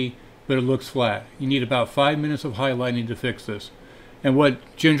picky, but it looks flat. You need about 5 minutes of highlighting to fix this. And what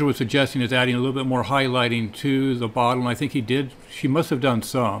Ginger was suggesting is adding a little bit more highlighting to the bottle, and I think he did. She must have done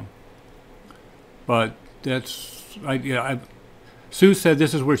some, but that's Sue said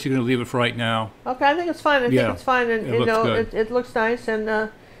this is where she's going to leave it for right now. Okay, I think it's fine. I think it's fine, and it looks good. It looks nice,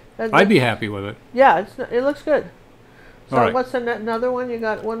 and I'd be happy with it. Yeah, it looks good. So right. What's another one? You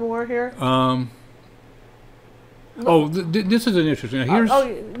got one more here. This is an interesting. Here's.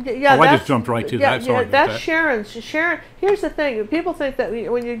 Yeah. I just jumped right to that. Sorry about that's Sharon's. Sharon. Here's the thing. People think that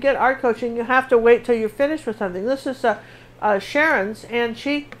when you get art coaching, you have to wait till you're finished with something. This is Sharon's, and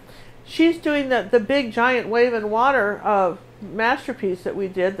she's doing the big giant wave and water masterpiece that we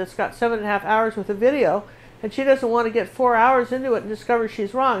did. That's got 7.5 hours with a video, and she doesn't want to get 4 hours into it and discover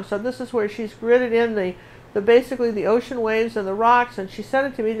she's wrong. So this is where she's gridded in basically the ocean waves and the rocks, and she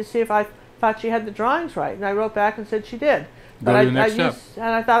sent it to me to see if I thought she had the drawings right, and I wrote back and said she did. But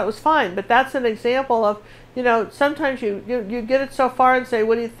I thought it was fine. But that's an example of, sometimes you get it so far and say,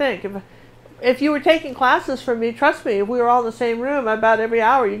 what do you think? If you were taking classes from me, trust me, if we were all in the same room, about every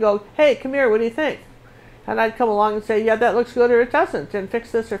hour you go, hey, come here, what do you think? And I'd come along and say, yeah, that looks good, or it doesn't, and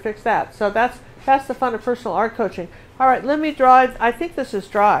fix this or fix that. So that's the fun of personal art coaching. All right, let me draw. I think this is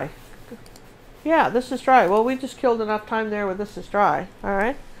dry. Yeah, this is dry. Well, we just killed enough time there where this is dry. All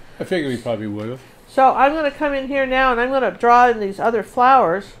right. I figured we probably would have. So I'm going to come in here now, and I'm going to draw in these other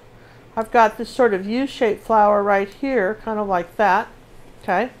flowers. I've got this sort of U-shaped flower right here, kind of like that.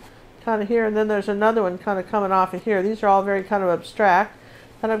 Okay, kind of here, and then there's another one kind of coming off of here. These are all very kind of abstract.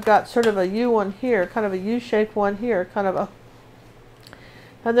 And I've got sort of a U one here, kind of a U-shaped one here, kind of a.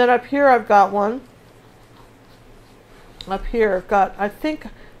 And then up here I've got one. Up here I've got, I think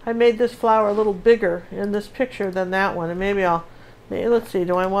I made this flower a little bigger in this picture than that one, and maybe let's see,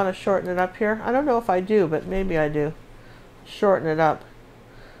 do I want to shorten it up here? I don't know if I do, but maybe I do. Shorten it up.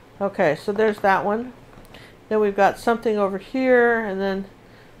 Okay, so there's that one. Then we've got something over here, and then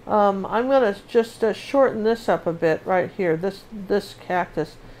I'm going to just shorten this up a bit right here. This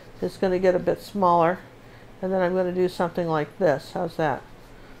cactus is going to get a bit smaller, and then I'm going to do something like this. How's that?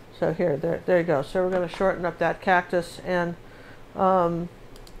 So here, there you go. So we're going to shorten up that cactus, and I'm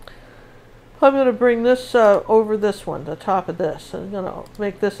going to bring this over this one, the top of this. I'm going to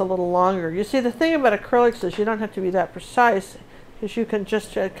make this a little longer. You see, the thing about acrylics is you don't have to be that precise, because you can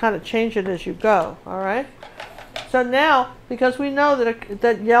just kind of change it as you go. All right. So now, because we know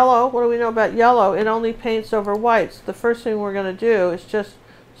that yellow, what do we know about yellow? It only paints over whites. The first thing we're going to do is just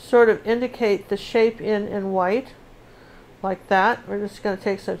sort of indicate the shape in white, like that. We're just going to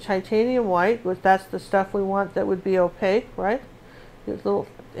take some titanium white, which that's the stuff we want that would be opaque, right? This little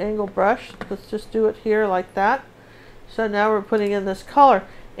angle brush. Let's just do it here like that. So now we're putting in this color.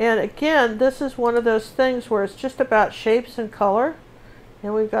 And again, this is one of those things where it's just about shapes and color.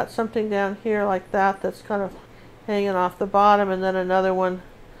 And we've got something down here like that that's kind of hanging off the bottom, and then another one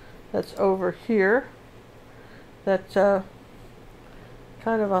that's over here that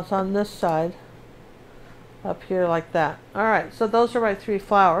kind of is on this side up here like that. All right, so those are my three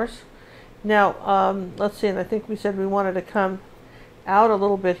flowers. Now let's see, and I think we said we wanted to come out a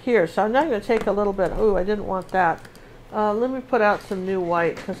little bit here, so I'm now going to take a little bit. Oh, I didn't want that. Let me put out some new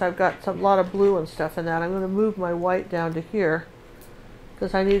white, because I've got a lot of blue and stuff in that. I'm going to move my white down to here,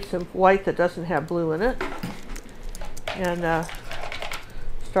 because I need some white that doesn't have blue in it. and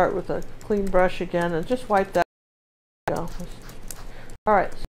start with a clean brush again and just wipe that. Go. All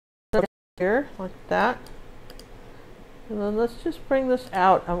right, so here like that, and then let's just bring this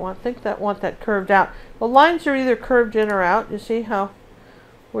out. I want that curved out. The lines are either curved in or out. You see how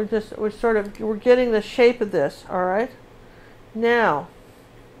we're getting the shape of this. All right. Now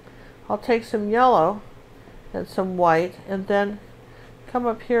I'll take some yellow and some white, and then come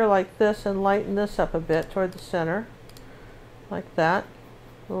up here like this and lighten this up a bit toward the center, like that.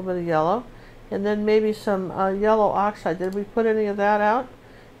 A little bit of yellow, and then maybe some yellow oxide. Did we put any of that out?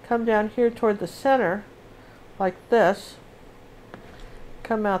 Come down here toward the center, like this.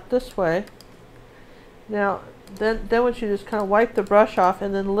 Come out this way. Now, then what you do is kind of wipe the brush off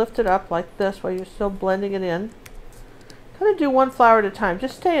and then lift it up like this while you're still blending it in. Kind of do one flower at a time.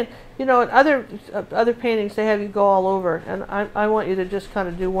 Just stay in. You know, in other paintings they have you go all over, and I want you to just kind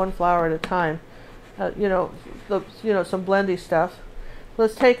of do one flower at a time. You know, some blendy stuff.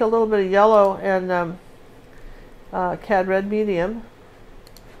 Let's take a little bit of yellow and Cad Red Medium,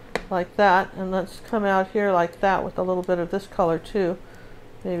 like that, and let's come out here like that with a little bit of this color too.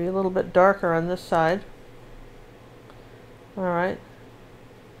 Maybe a little bit darker on this side. All right.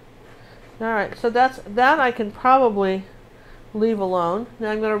 All right. So that I can probably leave alone.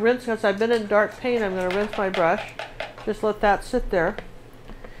 Now I'm going to rinse, because I've been in dark paint. I'm going to rinse my brush. Just let that sit there,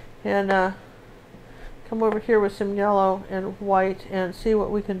 and come over here with some yellow and white and see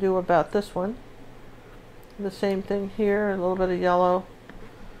what we can do about this one. The same thing here, a little bit of yellow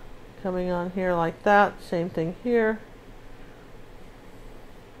coming on here like that. Same thing here.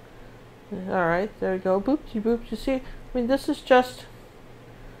 All right, there we go. Boopty boop. You see, I mean, this is just...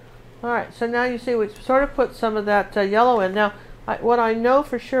 All right, so now you see we sort of put some of that yellow in. Now, what I know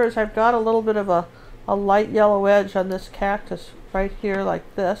for sure is I've got a little bit of a light yellow edge on this cactus right here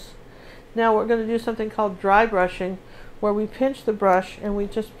like this. Now we're going to do something called dry brushing, where we pinch the brush and we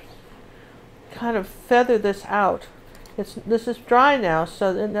just kind of feather this out. This is dry now,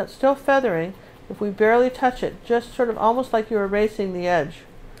 so and that's still feathering. If we barely touch it, just sort of almost like you're erasing the edge.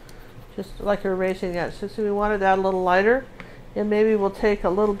 Just like you're erasing the edge. So we wanted that a little lighter. And maybe we'll take a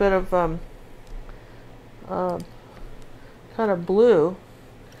little bit of kind of blue,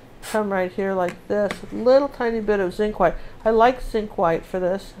 come right here like this, a little tiny bit of zinc white. I like zinc white for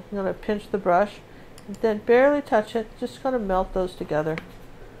this. I'm going to pinch the brush and then barely touch it, just going to melt those together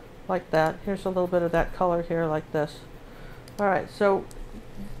like that. Here's a little bit of that color here like this. All right, so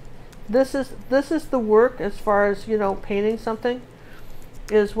this is the work as far as, you know, painting something,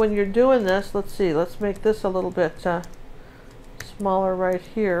 is when you're doing this. Let's see, let's make this a little bit smaller right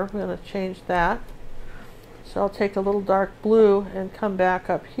here. I'm going to change that. So I'll take a little dark blue and come back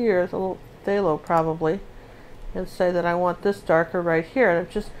up here, a little phthalo probably, and say that I want this darker right here. And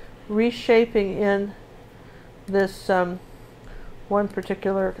I'm just reshaping in this one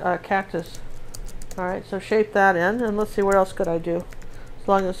particular cactus. All right, so shape that in, and let's see, what else could I do? As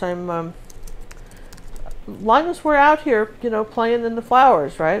long as we're out here, you know, playing in the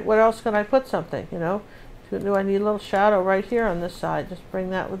flowers, right? What else can I put something, you know? Do I need a little shadow right here on this side? Just bring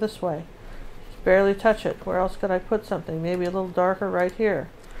that this way. Just barely touch it. Where else could I put something? Maybe a little darker right here.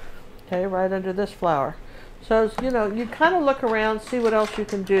 Okay, right under this flower. So, you know, you kind of look around, see what else you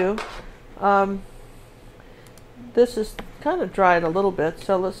can do. This is kind of dried a little bit,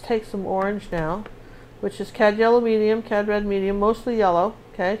 so let's take some orange now, which is Cad Yellow Medium, Cad Red Medium, mostly yellow.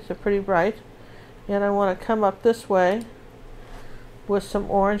 Okay, so pretty bright. And I want to come up this way with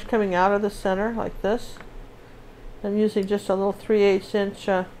some orange coming out of the center like this. I'm using just a little 3/8 inch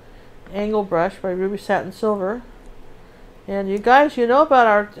angle brush by Ruby Satin Silver. And you guys, you know about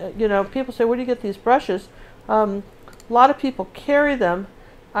our, you know, people say, where do you get these brushes? A lot of people carry them.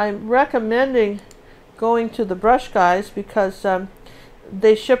 I'm recommending going to the brush guys because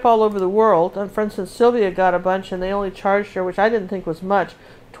they ship all over the world. And for instance, Sylvia got a bunch and they only charged her, which I didn't think was much,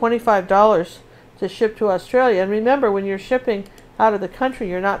 $25 to ship to Australia. And remember, when you're shipping out of the country,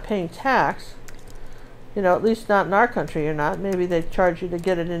 you're not paying tax. You know, at least not in our country, you're not. Maybe they charge you to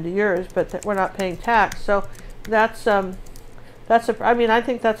get it into yours, but we're not paying tax. So that's I mean, I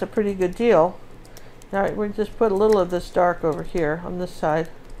think that's a pretty good deal. All right, we just put a little of this dark over here on this side,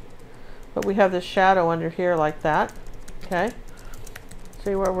 but we have this shadow under here like that. Okay,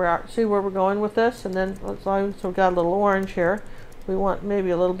 see where we're going with this, and then as long as we've got a little orange here, we want maybe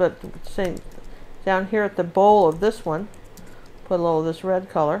a little bit same down here at the bowl of this one. Put a little of this red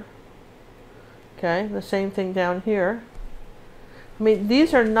color. Okay, the same thing down here. I mean,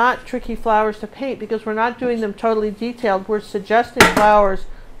 these are not tricky flowers to paint because we're not doing them totally detailed. We're suggesting flowers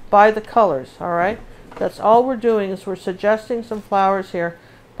by the colors, all right? That's all we're doing, is we're suggesting some flowers here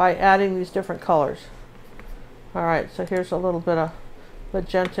by adding these different colors. All right, so here's a little bit of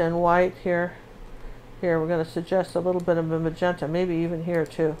magenta and white here. Here, we're going to suggest a little bit of a magenta, maybe even here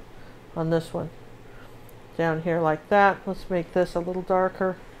too, on this one. Down here like that. Let's make this a little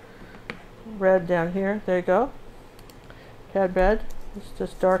darker. Red down here. There you go. Cad red. Let's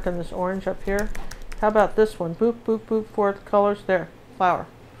just darken this orange up here. How about this one? Boop, boop, boop. 4 colors. There. Flower.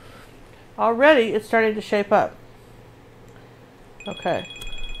 Already, it's starting to shape up. Okay.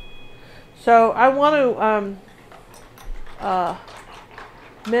 So, I want to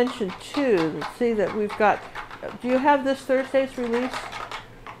mention too, see that we've got, do you have this Thursday's release?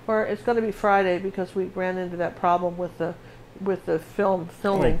 Or it's going to be Friday because we ran into that problem with the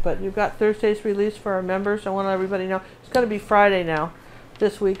filming. But you've got Thursday's release for our members. I want everybody to know it's going to be Friday now,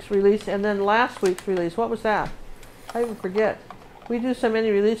 this week's release, and then last week's release. What was that? I even forget. We do so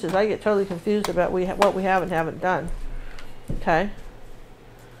many releases, I get totally confused about what we have and haven't done. Okay.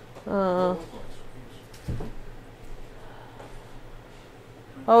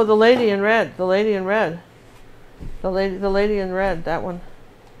 Oh, the lady in red. The lady in red. The lady in red. That one.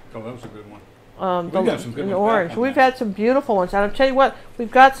 Oh, that was a good one. We've got some good ones. Orange. We've had some beautiful ones. And I'll tell you what,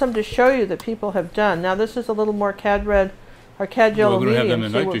 we've got some to show you that people have done. Now this is a little more cad red, or cad yellow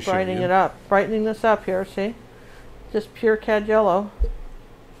medium. See, we're brightening it up. Brightening this up here, see? Just pure cad yellow.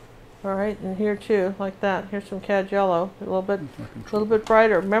 All right, and here too, like that. Here's some cad yellow, a little bit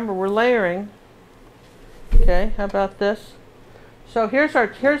brighter. Remember, we're layering. Okay, how about this? So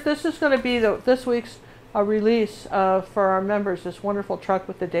this is going to be this week's release for our members. This wonderful truck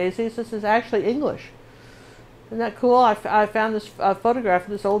with the daisies. This is actually English. Isn't that cool? I found this photograph of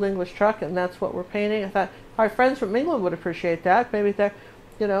this old English truck, and that's what we're painting. I thought our friends from England would appreciate that. Maybe their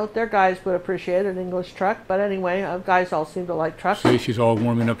guys would appreciate an English truck. But anyway, guys all seem to like trucks. See, she's all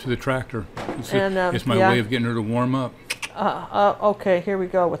warming up to the tractor. It's my way of getting her to warm up. Okay, here we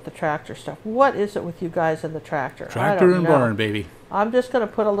go with the tractor stuff. What is it with you guys and the tractor? Tractor and barn, baby. I'm just going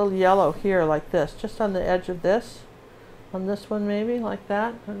to put a little yellow here like this, just on the edge of this. On this one maybe, like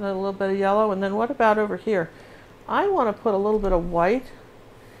that. And a little bit of yellow. And then what about over here? I want to put a little bit of white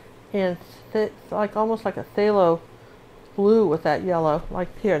and almost like a phthalo blue with that yellow,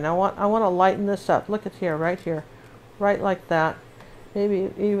 like here. Now I want to lighten this up. Look at here, right here. Right like that.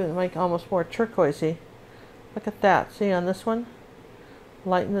 Maybe even make almost more turquoisey. Look at that. See on this one?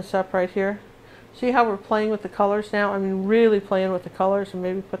 Lighten this up right here. See how we're playing with the colors now? I mean, really playing with the colors, and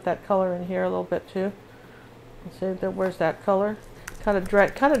maybe put that color in here a little bit too. See that? Where's that color? Kind of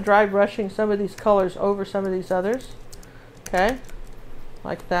dry brushing some of these colors over some of these others. Okay,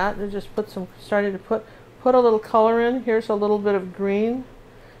 like that. And just starting to put a little color in. Here's a little bit of green.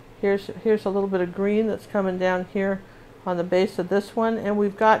 Here's a little bit of green that's coming down here on the base of this one, and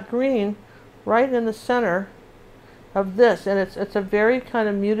we've got green right in the center of this, and it's a very kind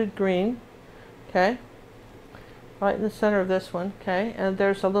of muted green. Okay, right in the center of this one. Okay, and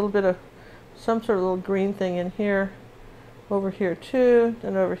there's a little bit of some sort of little green thing in here, over here too,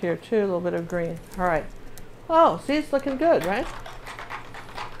 and over here too, a little bit of green. All right. Oh, see, it's looking good, right?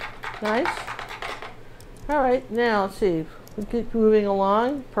 Nice. All right, now let's see. We keep moving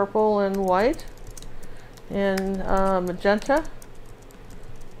along. Purple and white, and magenta,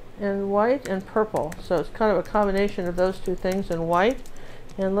 and white and purple. So it's kind of a combination of those two things in white.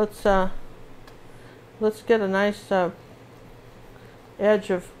 And let's get a nice edge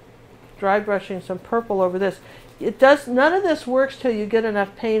of dry brushing some purple over this. None of this works till you get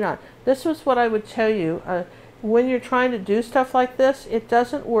enough paint on. This was what I would tell you. When you're trying to do stuff like this, it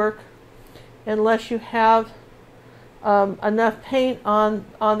doesn't work unless you have enough paint on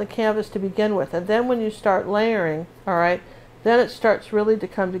the canvas to begin with. And then when you start layering, all right, then it starts really to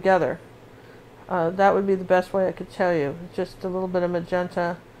come together. That would be the best way I could tell you. Just a little bit of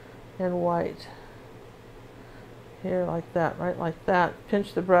magenta and white. Here like that, right like that.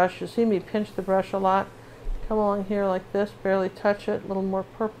 Pinch the brush. You see me pinch the brush a lot. Come along here like this, barely touch it. A little more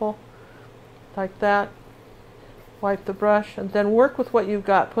purple, like that. Wipe the brush, and then work with what you've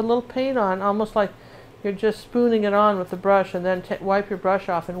got. Put a little paint on, almost like you're just spooning it on with the brush, and then wipe your brush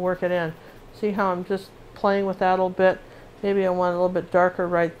off and work it in. See how I'm just playing with that a little bit? Maybe I want a little bit darker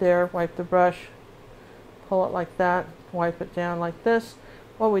right there. Wipe the brush, pull it like that, wipe it down like this.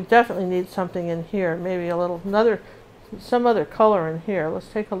 Well, we definitely need something in here. Maybe some other color in here. Let's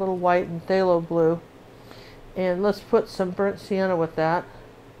take a little white and phthalo blue, and let's put some burnt sienna with that.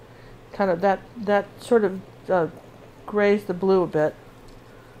 Kind of that sort of grays the blue a bit.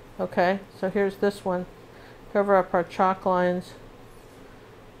 Okay, so here's this one. Cover up our chalk lines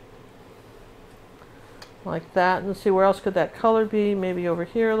like that. And let's see, where else could that color be? Maybe over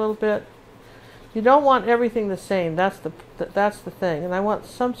here a little bit. You don't want everything the same. That's the thing. And I want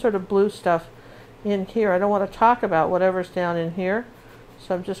some sort of blue stuff in here. I don't want to talk about whatever's down in here.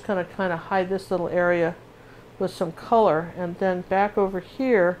 So I'm just going to kind of hide this little area with some color. And then back over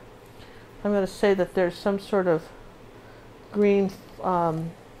here, I'm going to say that there's some sort of green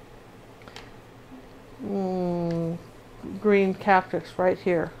green cactus right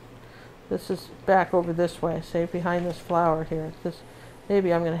here. This is back over this way, say behind this flower here.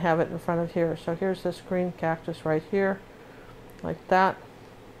 Maybe I'm going to have it in front of here. So here's this green cactus right here, like that.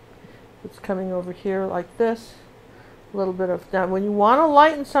 It's coming over here like this. A little bit of, now when you want to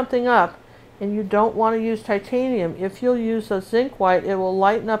lighten something up and you don't want to use titanium, if you'll use a zinc white, it will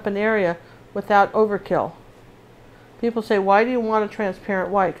lighten up an area without overkill. People say, why do you want a transparent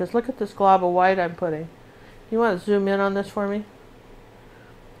white? Because look at this glob of white I'm putting. You want to zoom in on this for me?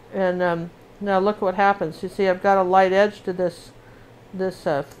 And now look what happens. You see I've got a light edge to this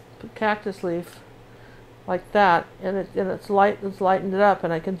cactus leaf like that, and it's lightened it up,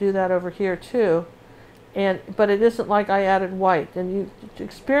 and I can do that over here too. But it isn't like I added white. And you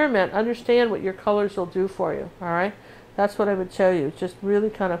experiment, understand what your colors will do for you. All right, that's what I would tell you. Just really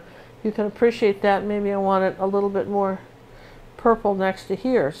kind of, you can appreciate that. Maybe I want it a little bit more purple next to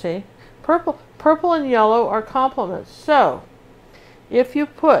here. See, purple and yellow are complements. So if you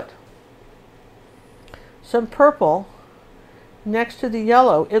put some purple next to the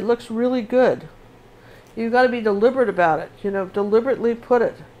yellow, it looks really good. You've got to be deliberate about it. You know, deliberately put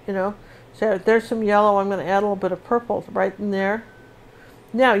it. You know. So there's some yellow. I'm going to add a little bit of purple right in there.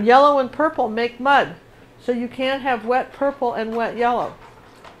 Now, yellow and purple make mud. So you can't have wet purple and wet yellow.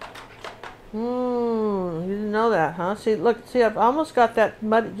 You didn't know that, huh? See, look, see, I've almost got that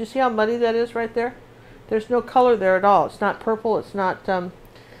muddy. Do you see how muddy that is right there? There's no color there at all. It's not purple. It's not,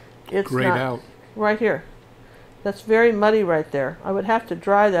 it's grayed not, out. Right here. That's very muddy right there. I would have to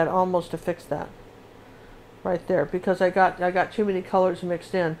dry that almost to fix that. Right there, because I got too many colors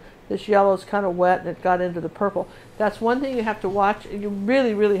mixed in. This yellow is kind of wet and it got into the purple. That's one thing you have to watch. You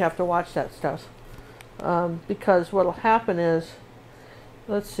really, really have to watch that stuff. Because what will happen is,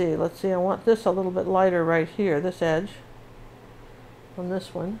 let's see, I want this a little bit lighter right here, this edge on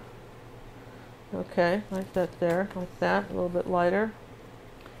this one. Okay, like that there, like that, a little bit lighter.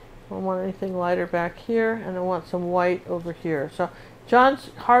 I don't want anything lighter back here, and I want some white over here. So John's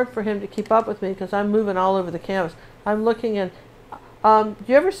hard for him to keep up with me because I'm moving all over the canvas. I'm looking in. Do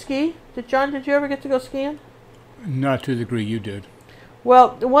you ever ski? John, did you ever get to go skiing? Not to the degree you did.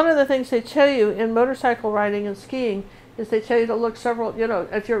 Well, one of the things they tell you in motorcycle riding and skiing is they tell you to look several, you know,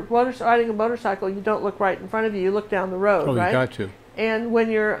 if you're riding a motorcycle, you don't look right in front of you, you look down the road, Oh, right? you got to. And when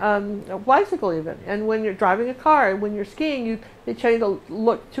you're a bicycle even, and when you're driving a car, and when you're skiing, they tell you to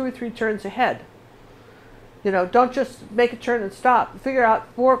look 2 or 3 turns ahead. You know, don't just make a turn and stop. Figure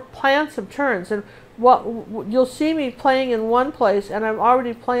out plan some turns. And what you'll see me playing in one place, and I'm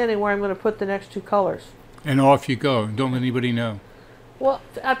already planning where I'm going to put the next 2 colors. And off you go. Don't let anybody know. Well,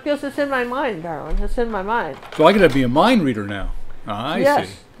 because it's in my mind, darling. It's in my mind. So I got to be a mind reader now. I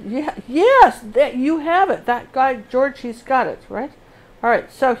see. Yeah, yes, that you have it. That guy George, he's got it, right? All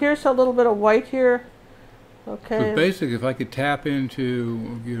right. So here's a little bit of white here. Okay. So basically, if I could tap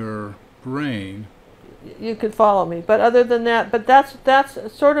into your brain, you could follow me. But other than that, but that's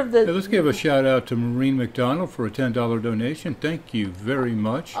sort of the. Hey, let's give a shout out to Maureen McDonald for a $10 donation. Thank you very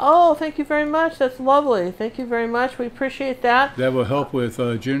much. Oh, thank you very much. That's lovely. Thank you very much. We appreciate that. That will help with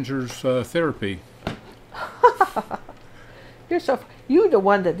Ginger's therapy. You're the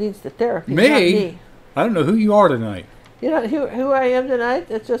one that needs the therapy. Me? Not me. I don't know who you are tonight. You know who I am tonight?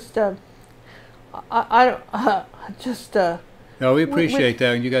 It's just No, we appreciate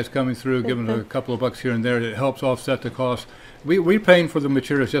that, and you guys coming through, giving a couple of bucks here and there. It helps offset the cost. We're paying for the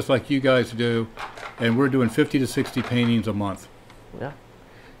materials just like you guys do, and we're doing 50 to 60 paintings a month. Yeah,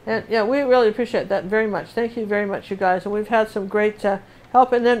 and yeah, we really appreciate that very much. Thank you very much, you guys, and we've had some great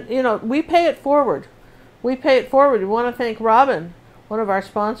help. And then we pay it forward. We pay it forward. We want to thank Robin, one of our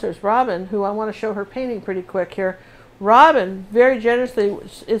sponsors, Robin, who I want to show her painting pretty quick here. Robin very generously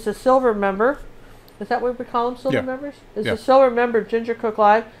is a silver member. Is that what we call them, silver members? Is a silver member of Ginger Cook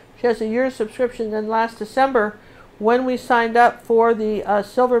Live. She has a year's subscription. And last December, when we signed up for the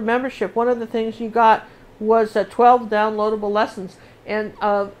silver membership, one of the things you got was 12 downloadable lessons, and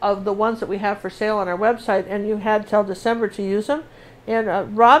of the ones that we have for sale on our website. And you had till December to use them.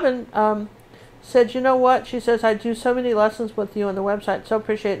 And Robin said, you know what? She says, I do so many lessons with you on the website. So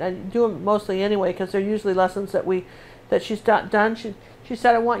appreciate it. I do them mostly anyway because they're usually lessons that she's not done. She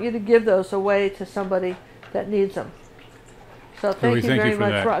said, I want you to give those away to somebody that needs them. So thank you very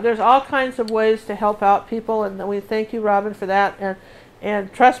much. There's all kinds of ways to help out people, and we thank you, Robin, for that.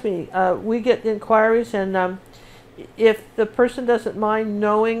 And trust me, we get inquiries, and if the person doesn't mind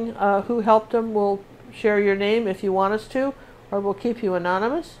knowing who helped them, we'll share your name if you want us to, or we'll keep you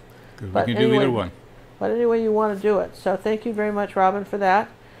anonymous. But we can do either one. But any way you want to do it. So thank you very much, Robin, for that.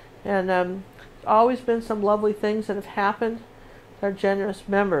 And always been some lovely things that have happened to our generous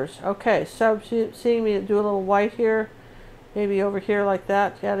members. Okay, so seeing me do a little white here, maybe over here like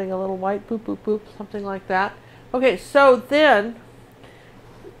that, adding a little white, boop, boop, boop, something like that. Okay, so then,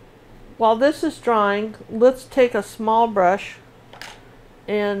 while this is drying, let's take a small brush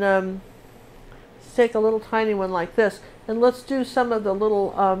and take a little tiny one like this, and let's do some of the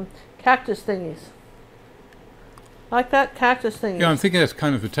little cactus thingies. Like that, cactus thingies. Yeah, I'm thinking that's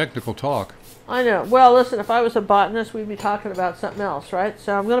kind of a technical talk. I know. Well, listen, if I was a botanist, we'd be talking about something else, right?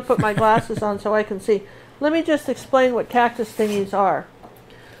 So I'm going to put my glasses on so I can see. Let me just explain what cactus thingies are.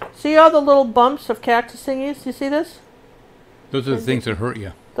 See all the little bumps of cactus thingies? You see this? Those are the things that hurt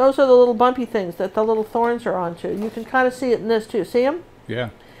you. Those are the little bumpy things that the little thorns are onto. You can kind of see it in this too. See them?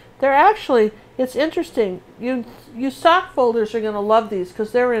 Yeah. They're actually, it's interesting. You sock folders are going to love these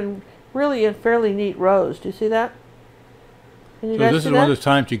because they're really in fairly neat rows. Do you see that? Can you guys see that? This is one of those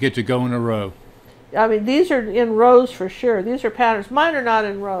times you get to go in a row. I mean, these are in rows for sure. These are patterns. Mine are not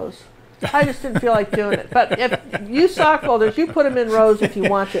in rows. I just didn't feel like doing it. But if you sock folders, you put them in rows if you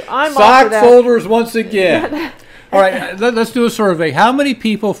want to. I'm all for that. Sock folders once again. All right, let's do a survey. How many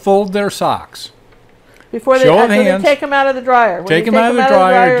people fold their socks? Before they, they take them out of the dryer. Take them out of the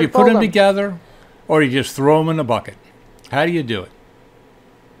dryer. Do you put them together, or do you just throw them in a bucket? How do you do it?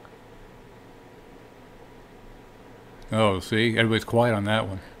 Oh, see, everybody's quiet on that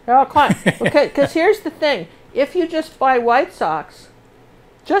one. They're all quiet. Okay, because here's the thing: if you just buy white socks,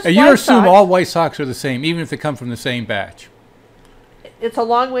 you assume all white socks are the same, even if they come from the same batch. It's a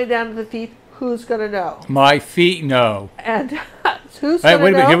long way down to the feet. Who's going to know? My feet know. And who's going to know? Wait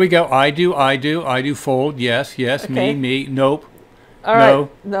a minute. Here we go. I do. Fold. Yes. Okay. Me. Nope. All right.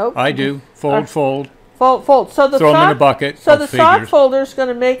 Nope. I do. Fold. Fold. So the throw them in a bucket. So the sock folder is going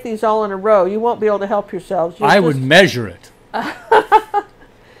to make these all in a row. You won't be able to help yourselves. I would measure it.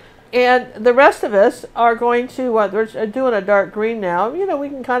 And the rest of us are going to. We're doing a dark green now. You know, we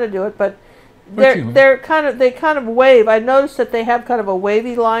can kind of do it, but they kind of wave. I noticed that they have kind of a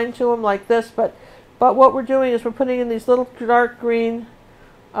wavy line to them like this, but what we're doing is we're putting in these little dark green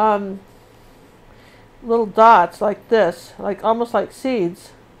little dots like this, like almost like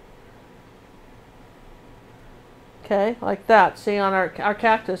seeds. Okay, like that. See on our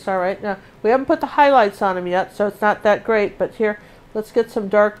cactus. All right, now we haven't put the highlights on them yet, so it's not that great. But here, let's get some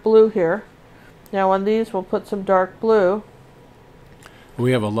dark blue here. Now on these, we'll put some dark blue.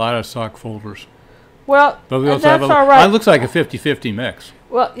 We have a lot of sock folders. Well, but we also that's have all right. It looks like a 50-50 mix.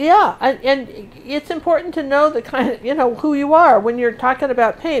 Well, yeah, and it's important to know the kind of, who you are when you're talking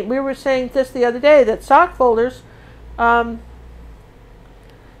about paint. We were saying this the other day, that sock folders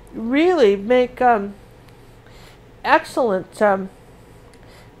really make excellent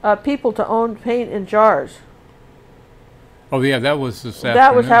people to own paint in jars. Oh yeah, that was this afternoon.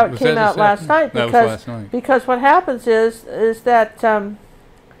 That was how it came out last night. Because what happens is that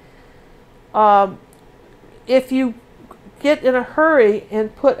if you get in a hurry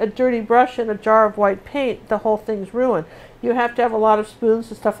and put a dirty brush in a jar of white paint, the whole thing's ruined. You have to have a lot of spoons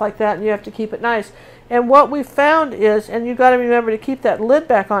and stuff like that, and you have to keep it nice. And what we found is, and you've got to remember to keep that lid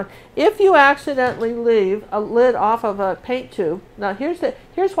back on. If you accidentally leave a lid off of a paint tube, now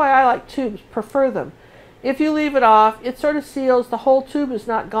here's why I like tubes, prefer them. If you leave it off, it sort of seals, the whole tube is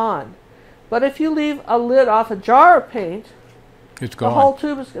not gone. But if you leave a lid off a jar of paint, it's gone.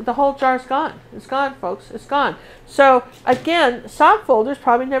 The whole jar's gone. It's gone, folks. It's gone. So again, sock folders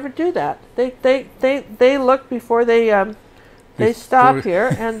probably never do that. They look before they stop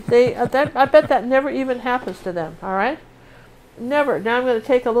here, and I bet that never even happens to them. All right, never. Now I'm going to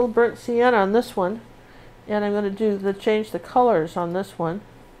take a little burnt sienna on this one, and I'm going to change the colors on this one.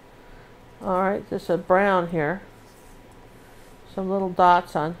 All right, there's a brown here. Some little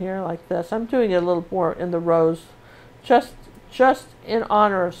dots on here like this. I'm doing it a little more in the rows, just in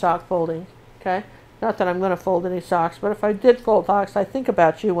honor of sock folding. Okay, not that I'm going to fold any socks, but if I did fold socks, I think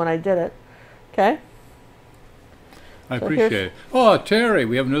about you when I did it. Okay. I appreciate it. Oh, Terry,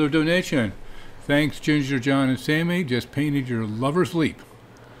 we have another donation. Thanks, Ginger, John, and Sammy. Just painted your lover's leap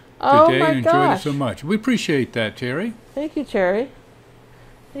today and enjoyed it so much. We appreciate that, Terry. Thank you, Terry.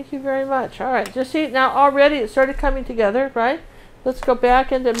 Thank you very much. All right, just see now already it started coming together, right? Let's go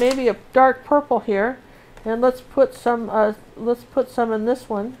back into maybe a dark purple here, and let's put some in this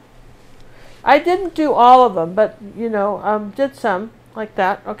one. I didn't do all of them, but did some like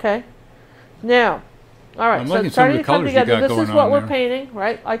that. Okay. Now, all right. So it's starting to come together. This is what we're painting,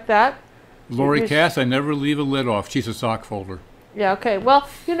 right? Like that. Lori Cass, I never leave a lid off. She's a sock folder. Yeah, okay. Well,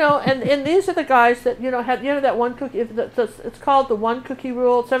 you know, and these are the guys that, you know, had, you know, that one cookie, it's called the 1 cookie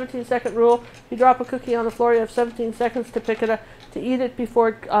rule, 17-second rule. You drop a cookie on the floor, you have 17 seconds to pick it up, to eat it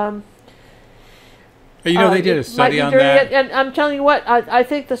before, you know, they did a study on that. And I'm telling you what, I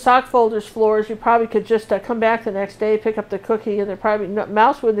think the sock folders floors, you probably could just come back the next day, pick up the cookie, and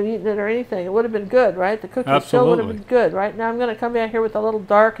mouse wouldn't have eaten it or anything. It would have been good, right? The cookie still would have been good, right? Now I'm going to come back here with a little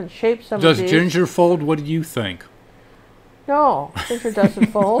dark and shape some of these. Does Ginger fold? What do you think? No, Ginger doesn't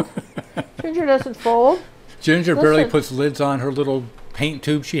fold. Ginger doesn't fold. Ginger barely puts lids on her little paint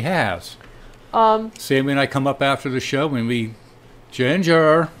tube she has. Sammy and I come up after the show and we,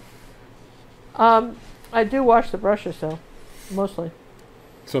 Ginger. I do wash the brushes though, mostly.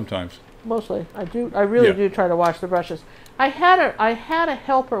 Sometimes. Mostly, I do. I really do try to wash the brushes. I had a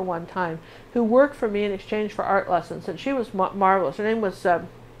helper one time who worked for me in exchange for art lessons, and she was marvelous. Her name was.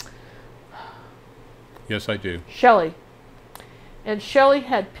 Yes, I do. Shelley. And Shelley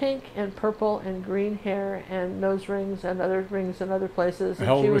had pink and purple and green hair and nose rings and other rings in other places. And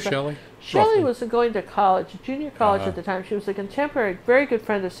how old was Shelley? Shelley was going to college, junior college at the time. She was a contemporary, very good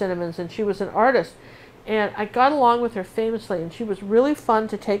friend of Cinnamon's, and she was an artist. And I got along with her famously, and she was really fun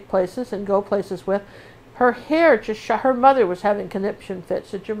to take places and go places with. Her hair just her mother was having conniption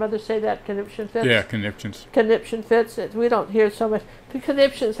fits. Did your mother say that, conniption fits? Yeah, conniptions. Conniption fits. We don't hear so much. The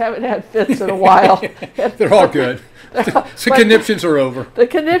conniptions haven't had fits in a while. They're all good. The conniptions are over. The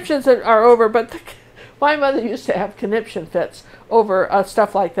conniptions are over, but my mother used to have conniption fits over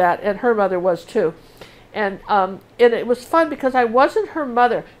stuff like that, and her mother was too. And it was fun because I wasn't her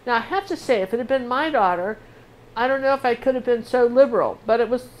mother. Now, I have to say, if it had been my daughter, I don't know if I could have been so liberal, but it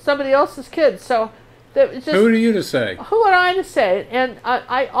was somebody else's kid, so... Just, who are you to say? Who am I to say? And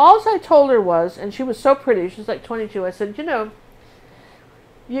all I told her was, and she was so pretty, she was like 22, I said, you know,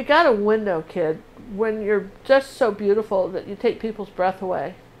 you got a window, kid, when you're just so beautiful that you take people's breath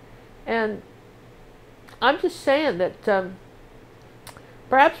away. And I'm just saying that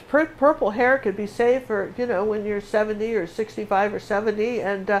perhaps purple hair could be saved for, you know, when you're 70 or 65 or 70,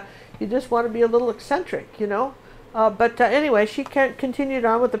 and you just want to be a little eccentric, you know. But anyway, she continued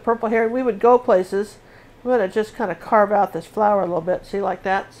on with the purple hair, and we would go places. I'm going to just kind of carve out this flower a little bit. See, like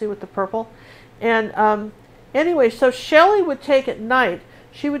that? See with the purple? And anyway, so Shelley would take at night,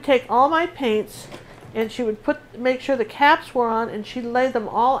 she would take all my paints, and she would make sure the caps were on, and she'd lay them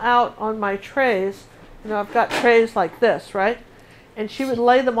all out on my trays. You know, I've got trays like this, right? And she would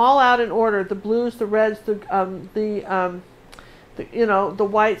lay them all out in order, the blues, the reds, the you know, the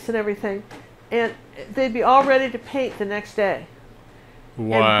whites and everything. And they'd be all ready to paint the next day.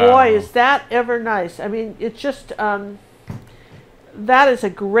 Wow. And boy, is that ever nice. I mean, it's just, that is a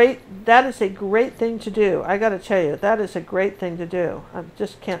great thing to do. I got to tell you, that is a great thing to do. I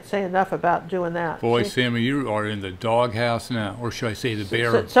just can't say enough about doing that. Boy, Sammy, you are in the doghouse now, or should I say the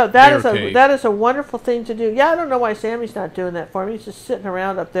bear? So that is a wonderful thing to do. Yeah, I don't know why Sammy's not doing that for me. He's just sitting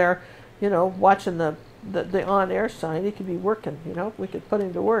around up there, you know, watching the on-air sign. He could be working. You know, we could put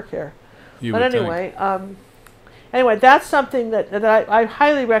him to work here. But anyway, anyway, that's something that I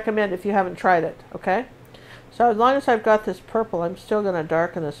highly recommend if you haven't tried it, okay? So as long as I've got this purple, I'm still going to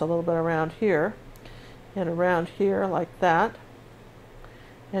darken this a little bit around here and around here like that.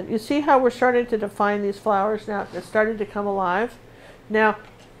 And you see how we're starting to define these flowers now? It's starting to come alive. Now,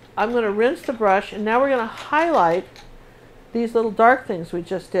 I'm going to rinse the brush, and now we're going to highlight these little dark things we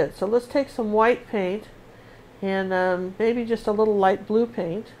just did. So let's take some white paint and maybe just a little light blue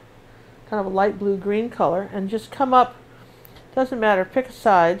paint, kind of a light blue-green color, and just come up, doesn't matter, pick a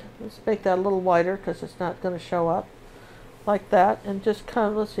side. Let's make that a little whiter because it's not going to show up, like that, and just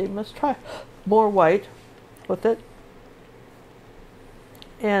come, let's see, let's try more white with it.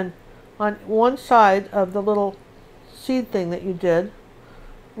 And on one side of the little seed thing that you did,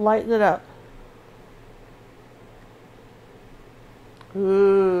 lighten it up.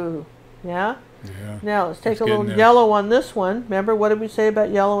 Ooh, yeah? Yeah. Now let's take a little yellow on this one. Remember, what did we say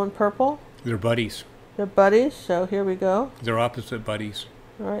about yellow and purple? They're buddies. They're buddies, so here we go. They're opposite buddies.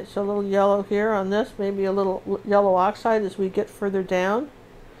 All right, so a little yellow here on this, maybe a little yellow oxide as we get further down.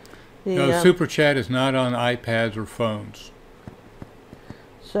 No, Super Chat is not on iPads or phones.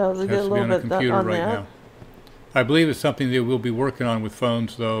 So we get a little bit on that. Now. I believe it's something they will be working on with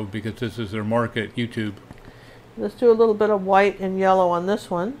phones, though, because this is their market, YouTube. Let's do a little bit of white and yellow on this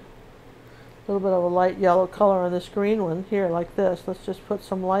one. A little bit of a light yellow color on this green one here, like this. Let's just put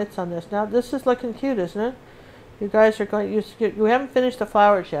some lights on this. Now, this is looking cute, isn't it? You guys are going. You haven't finished the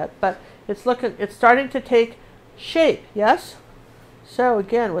flowers yet, but it's starting to take shape. Yes. So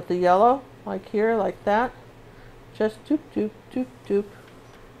again, with the yellow, like here, like that, just doop doop doop doop.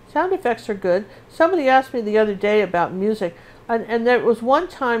 Sound effects are good. Somebody asked me the other day about music, and there was one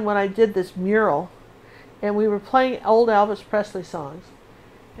time when I did this mural, and we were playing old Elvis Presley songs,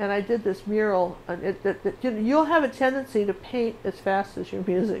 and I did this mural. And you'll have a tendency to paint as fast as your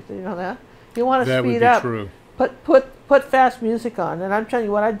music. Do you know that? You want to speed up. That would be true. Put fast music on, and I'm telling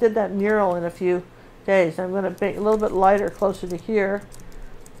you what, I did that mural in a few days. I'm going to make it a little bit lighter, closer to here.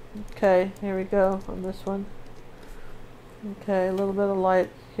 Okay, here we go on this one. Okay, a little bit of light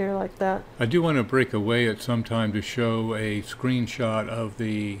here like that. I do want to break away at some time to show a screenshot of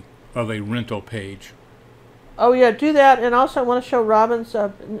a rental page. Oh yeah, do that, and also I want to show Robin's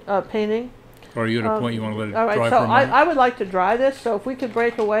painting. Or are you at a point you want to let it all right, dry so for a moment? I would like to dry this, so if we could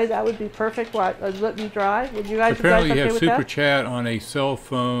break away, that would be perfect. Let me dry. Would you guys? Apparently you have okay with Super that? Chat on a cell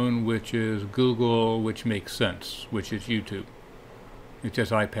phone, which is Google, which makes sense, which is YouTube. It's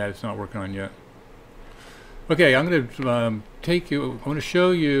just iPad. It's not working on yet. Okay, I'm going to take you. I want to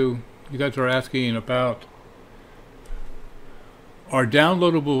show you. You guys are asking about our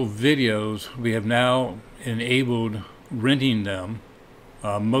downloadable videos. We have now enabled renting them.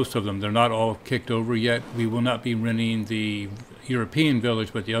 Most of them. They're not all kicked over yet. We will not be renting the European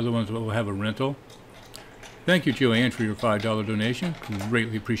village, but the other ones will have a rental. Thank you, Joanne, for your $5 donation.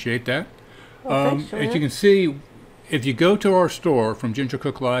 Greatly appreciate that. Thanks, as you can see, if you go to our store from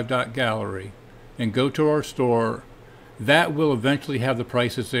gingercooklive.gallery and go to our store, that will eventually have the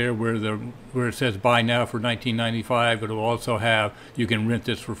prices there where it says buy now for $19.95. It will also have you can rent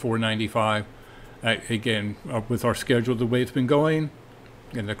this for $4.95. Again, with our schedule the way it's been going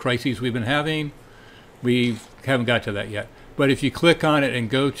and the crises we've been having, we haven't got to that yet. But if you click on it and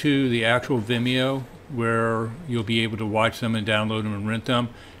go to the actual Vimeo where you'll be able to watch them and download them and rent them,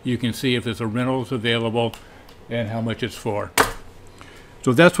 you can see if there's a rentals available and how much it's for.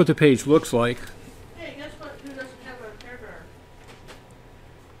 So that's what the page looks like. Hey, guess what? Who doesn't have a hair dryer?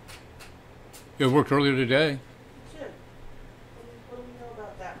 It worked earlier today. It should. What do we know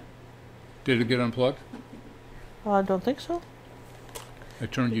about that? Did it get unplugged? I don't think so. I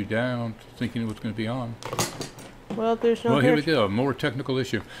turned you down thinking it was going to be on. Well, there's no. Well, here we go. More technical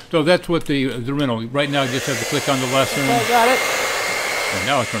issue. So that's what the rental. Right now, you just have to click on the lesson. I got it. And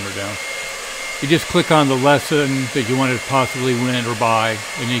now I turn her down. You just click on the lesson that you want to possibly rent or buy,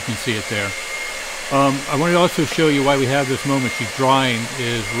 and you can see it there. I want to also show you why we have this moment. She's drying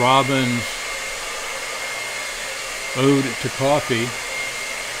is Robin's Ode to Coffee.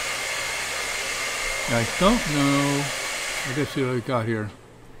 I don't know. Let's see what I got here.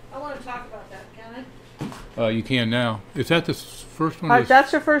 I want to talk about that. Can I? You can now. Is that the first one? All right,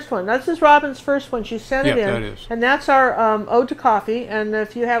 that's her first one. This is Robin's first one. She sent it in. Yeah, that is. And that's our Ode to Coffee. And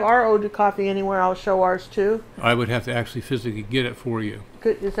if you have our Ode to Coffee anywhere, I'll show ours too. I would have to actually physically get it for you.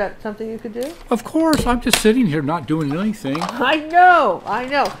 Is that something you could do? Of course. I'm just sitting here not doing anything. I know.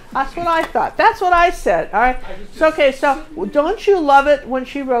 That's what I thought. That's what I said. All right. So, okay, so don't you love it when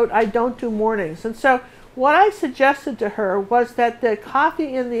she wrote, I don't do mornings? And so what I suggested to her was that the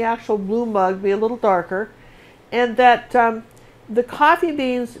coffee in the actual blue mug be a little darker, and that the coffee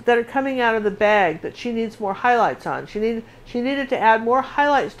beans that are coming out of the bag that she needs more highlights on. She needed to add more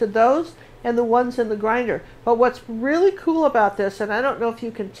highlights to those and the ones in the grinder. But what's really cool about this, and I don't know if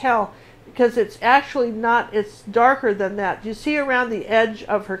you can tell, because it's actually not, it's darker than that. You see around the edge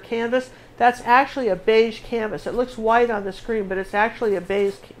of her canvas, that's actually a beige canvas. It looks white on the screen, but it's actually a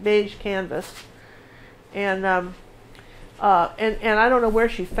beige canvas. And I don't know where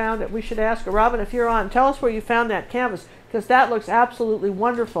she found it. We should ask her. Robin, if you're on, tell us where you found that canvas, because that looks absolutely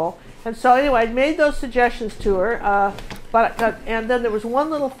wonderful. And so anyway, I made those suggestions to her. And then there was one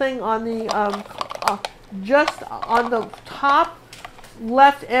little thing on the just on the top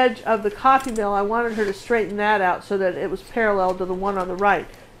left edge of the coffee mill. I wanted her to straighten that out so that it was parallel to the one on the right.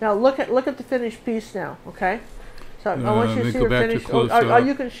 Now look at the finished piece now. Okay. So I want you to see her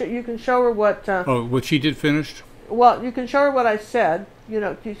finished. You can show her what. What she did finished. Well, you can show her what I said. You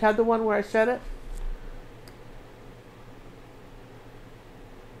know, you had the one where I said it.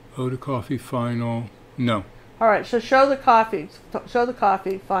 Ode to Coffee final. No. All right. So show the coffee. Show the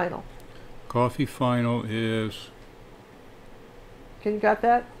coffee final. Coffee final is. Can you got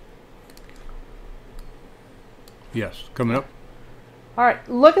that? Yes, coming up. All right.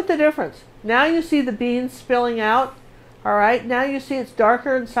 Look at the difference. Now you see the beans spilling out. All right. Now you see it's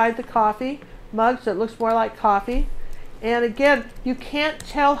darker inside the coffee mug, so it looks more like coffee. And again, you can't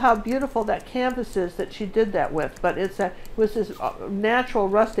tell how beautiful that canvas is that she did that with, but it was this natural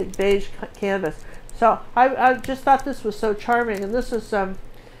rustic beige canvas. So I just thought this was so charming. And this is,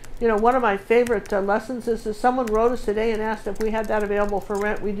 you know, one of my favorite lessons is someone wrote us today and asked if we had that available for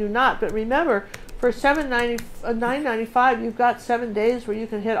rent. We do not. But remember, for $9.95, you've got 7 days where you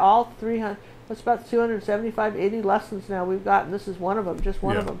can hit all 300. What's about 275, 80 lessons now we've got, and this is one of them, just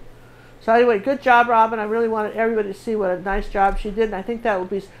one of them. So anyway, good job, Robin. I really wanted everybody to see what a nice job she did, and I think that would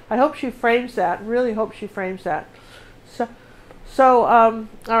be. I hope she frames that. Really hope she frames that. So all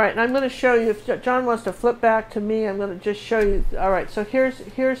right, and I'm going to show you. If John wants to flip back to me, I'm going to just show you. All right, so here's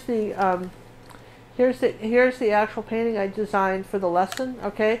the actual painting I designed for the lesson.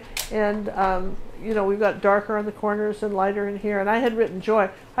 Okay, and you know, we've got darker on the corners and lighter in here. And I had written Joy.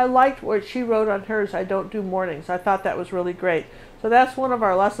 I liked what she wrote on hers. I don't do mornings. I thought that was really great. So that's one of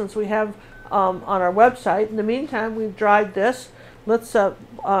our lessons we have on our website. In the meantime, we've dried this. Let's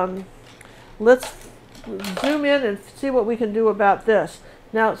zoom in and see what we can do about this.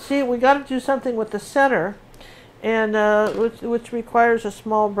 Now, see, we got to do something with the center, and which requires a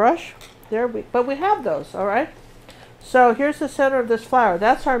small brush. But we have those, all right? So here's the center of this flower.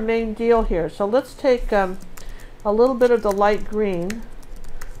 That's our main deal here. So let's take a little bit of the light green,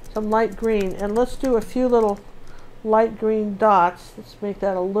 some light green, and let's do a few little light green dots. Let's make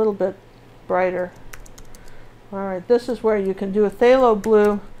that a little bit brighter. All right, this is where you can do a phthalo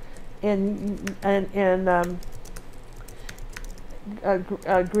blue and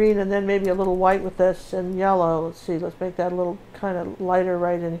green, and then maybe a little white with this and yellow. Let's see, let's make that a little kind of lighter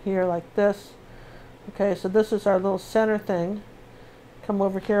right in here like this. Okay, so this is our little center thing. Come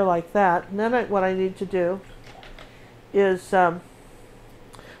over here like that. And then what I need to do is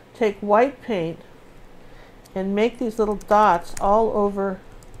take white paint and make these little dots all over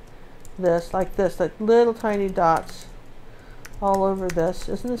this, like little tiny dots all over this.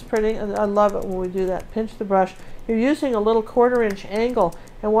 Isn't this pretty? I love it when we do that. Pinch the brush. You're using a little 1/4 inch angle,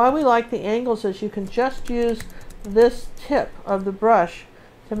 and why we like the angles is you can just use this tip of the brush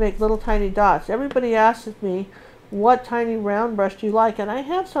to make little tiny dots. Everybody asks me, what tiny round brush do you like? And I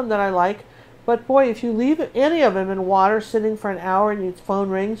have some that I like, but boy, if you leave any of them in water sitting for an hour and your phone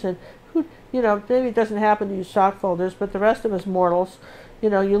rings, and you know, maybe it doesn't happen to you sock folders, but the rest of us mortals, you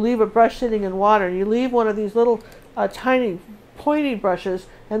know, you leave a brush sitting in water, you leave one of these little tiny pointy brushes,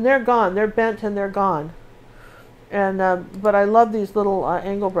 and they're gone. They're bent and they're gone. And but I love these little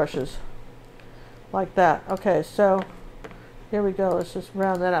angle brushes like that. Okay, so here we go. Let's just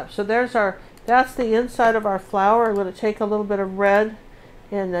round that up. So that's the inside of our flower. I'm going to take a little bit of red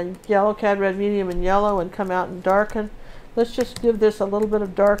and then yellow, cad red medium and yellow, and come out and darken. Let's just give this a little bit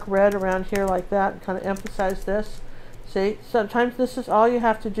of dark red around here like that, and kind of emphasize this. See, sometimes this is all you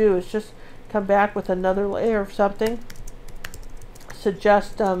have to do is just come back with another layer of something.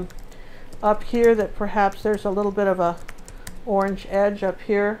 Suggest up here that perhaps there's a little bit of a orange edge up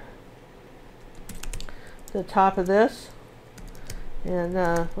here, the top of this. And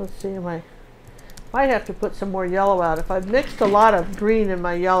let's see, I might have to put some more yellow out. If I've mixed a lot of green in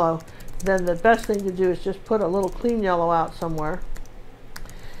my yellow, then the best thing to do is just put a little clean yellow out somewhere.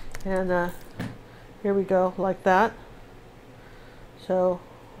 And here we go, like that. So,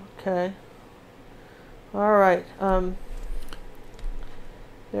 okay. All right.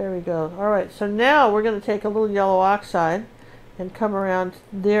 There we go. All right, so now we're going to take a little yellow oxide and come around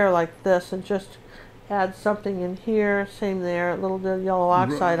there like this and just add something in here. Same there, a little bit of yellow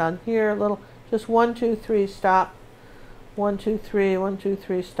oxide on here. A little, just 1, 2, 3, stop. 1, 2, 3, 1, 2,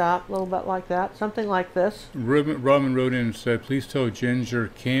 3, stop. A little bit like that, something like this. Robin wrote in and said, please tell Ginger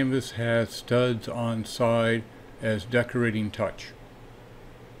canvas has studs on side as decorating touch.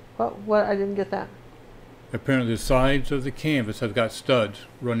 What? I didn't get that. Apparently the sides of the canvas have got studs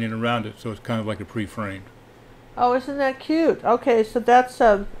running around it, so it's kind of like a pre-framed. Oh, isn't that cute? Okay, so that's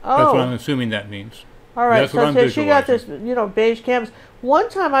That's what I'm assuming that means. All right, so she got this, you know, beige canvas. One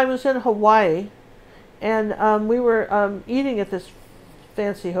time I was in Hawaii, and we were eating at this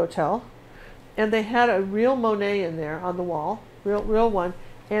fancy hotel, and they had a real Monet in there on the wall, real one,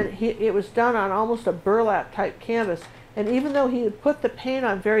 and it was done on almost a burlap type canvas. And even though he had put the paint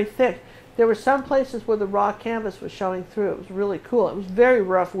on very thick, there were some places where the raw canvas was showing through. It was really cool. It was very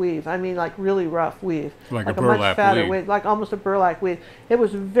rough weave. I mean, like really rough weave. Like a much burlap fatter weave. Like almost a burlap weave. It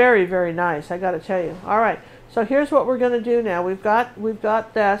was very, very nice, I got to tell you. All right, so here's what we're going to do now. We've got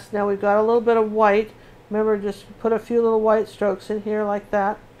this. Now we've got a little bit of white. Remember, just put a few little white strokes in here like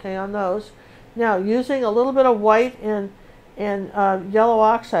that, okay, on those. Now, using a little bit of white and yellow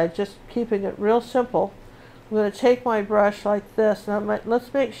oxide, just keeping it real simple, I'm going to take my brush like this. Now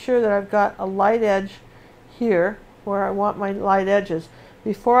let's make sure that I've got a light edge here where I want my light edges.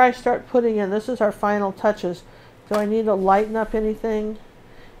 Before I start putting in, this is our final touches. Do I need to lighten up anything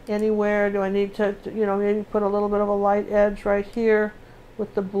anywhere? Do I need to, you know, maybe put a little bit of a light edge right here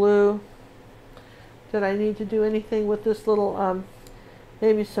with the blue? Did I need to do anything with this little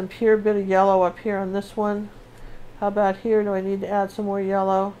maybe some pure bit of yellow up here on this one. How about here? Do I need to add some more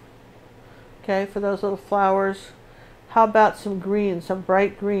yellow? Okay, for those little flowers. How about some green, some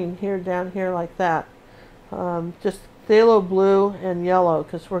bright green here, down here like that? Just phthalo blue and yellow,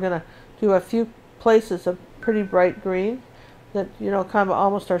 because we're going to do a few places of pretty bright green that, you know, kind of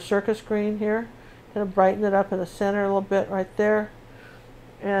almost our circus green here. Going to brighten it up in the center a little bit right there.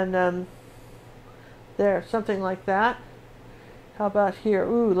 And there, something like that. How about here?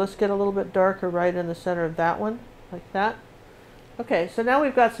 Ooh, let's get a little bit darker right in the center of that one, like that. Okay, so now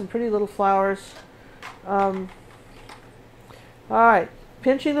we've got some pretty little flowers. All right,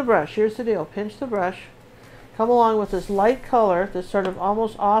 pinching the brush. Here's the deal. Pinch the brush. Come along with this light color, this sort of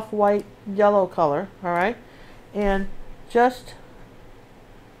almost off-white yellow color, all right? And just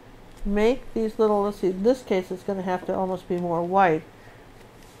make these little, let's see, in this case it's going to have to almost be more white.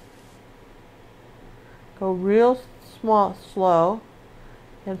 Go real small, slow,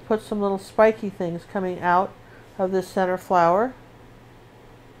 and put some little spiky things coming out of this center flower.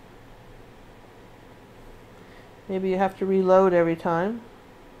 Maybe you have to reload every time.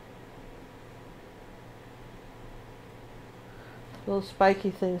 Little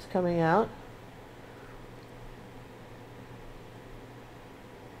spiky things coming out.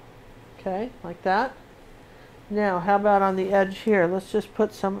 Okay, like that. Now, how about on the edge here? Let's just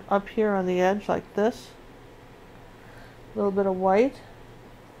put some up here on the edge like this. A little bit of white.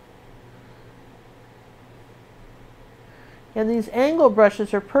 And these angle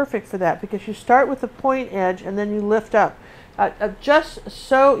brushes are perfect for that because you start with the point edge and then you lift up. Just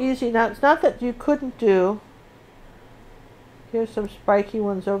so easy. Now, it's not that you couldn't do. Here's some spiky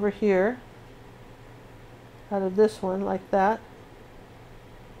ones over here. Out of this one, like that.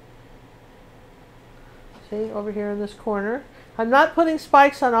 See, over here in this corner. I'm not putting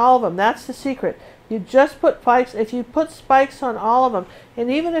spikes on all of them. That's the secret. You just put spikes. If you put spikes on all of them,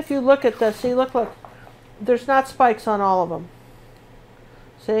 and even if you look at this, see, look, there's not spikes on all of them.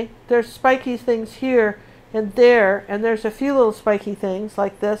 See, there's spiky things here and there, and there's a few little spiky things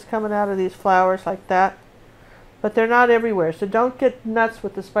like this coming out of these flowers like that. But they're not everywhere, so don't get nuts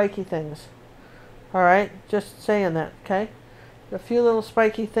with the spiky things. All right, just saying that, okay? A few little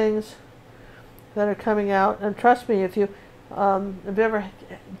spiky things that are coming out, and trust me, if you have ever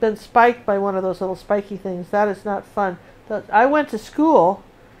been spiked by one of those little spiky things, that is not fun. I went to school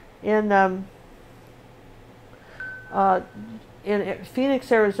in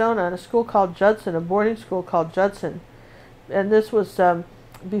Phoenix, Arizona, in a school called Judson, a boarding school called Judson, and this was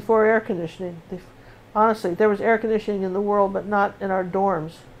before air conditioning. Honestly, there was air conditioning in the world, but not in our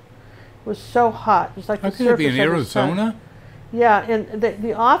dorms. It was so hot. It was like the surface of the sun. How could it be in Arizona? Yeah, and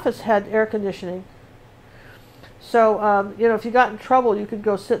the office had air conditioning. So, you know, if you got in trouble, you could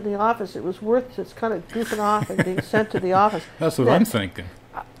go sit in the office. It was worth just kind of goofing off and being sent to the office. That's what I'm thinking.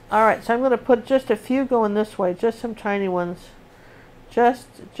 All right, so I'm going to put just a few going this way, just some tiny ones. Just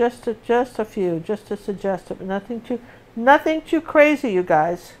a few, just to suggest it. Nothing too crazy, you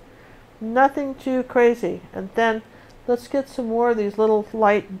guys. Nothing too crazy. And then let's get some more of these little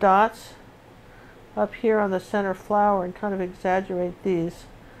light dots up here on the center flower and kind of exaggerate these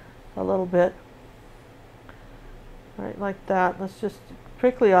a little bit. Right, like that. Let's just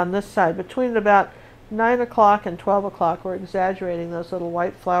quickly on this side, between about 9 o'clock and 12 o'clock, we're exaggerating those little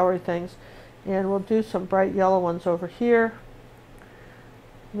white flowery things. And we'll do some bright yellow ones over here.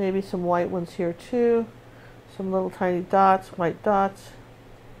 Maybe some white ones here too. Some little tiny dots, white dots.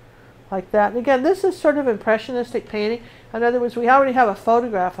 Like that. And again, this is sort of impressionistic painting. In other words, we already have a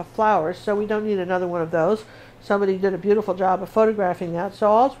photograph of flowers, so we don't need another one of those. Somebody did a beautiful job of photographing that.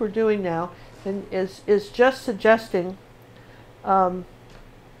 So all we're doing now is just suggesting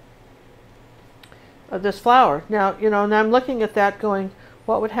this flower. Now, you know, and I'm looking at that going,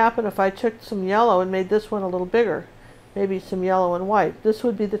 what would happen if I took some yellow and made this one a little bigger? Maybe some yellow and white. This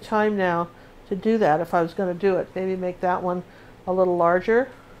would be the time now to do that if I was going to do it. Maybe make that one a little larger.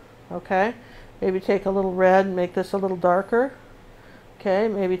 Okay, maybe take a little red and make this a little darker. Okay,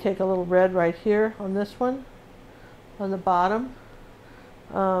 maybe take a little red right here on this one, on the bottom.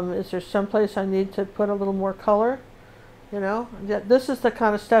 Is there some place I need to put a little more color? You know, this is the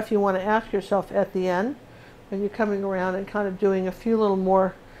kind of stuff you want to ask yourself at the end when you're coming around and kind of doing a few little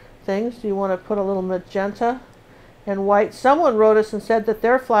more things. Do you want to put a little magenta and white? Someone wrote us and said that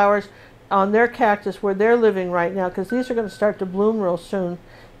their flowers on their cactus where they're living right now, because these are going to start to bloom real soon,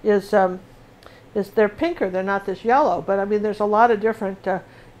 is they're pinker. They're not this yellow, but I mean there's a lot of different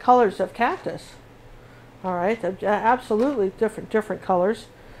colors of cactus. All right, absolutely different colors.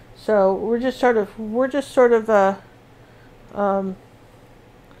 So we're just sort of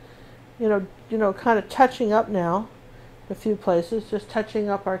you know, kind of touching up now a few places, just touching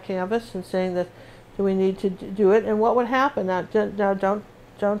up our canvas and saying that do we need to do it, and what would happen. Now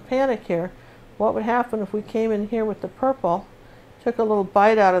don't panic here. What would happen if we came in here with the purple, took a little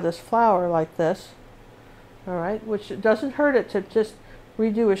bite out of this flower like this, all right, which doesn't hurt it to just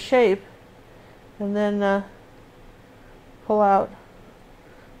redo a shape, and then pull out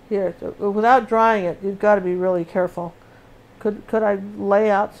here. Without drying it, you've got to be really careful. Could I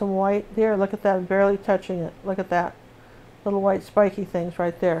lay out some white here? Look at that, I'm barely touching it. Look at that. Little white spiky things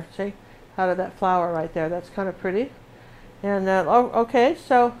right there. See? Out of that flower right there. That's kind of pretty. And okay,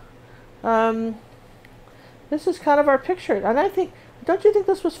 so this is kind of our picture. And I think, don't you think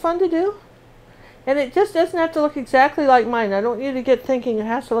this was fun to do? And it just doesn't have to look exactly like mine. I don't want you to get thinking it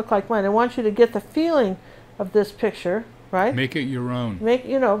has to look like mine. I want you to get the feeling of this picture, right? Make it your own. Make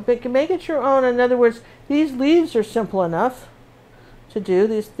it your own. In other words, these leaves are simple enough to do.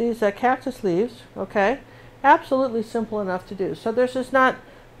 These cactus leaves, okay? Absolutely simple enough to do. So this is not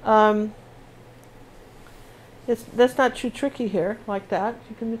that's not too tricky here, like that.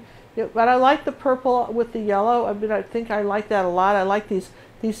 You can, but I like the purple with the yellow. I mean, I think I like that a lot. I like these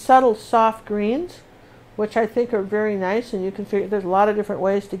subtle, soft greens, which I think are very nice. And you can figure there's a lot of different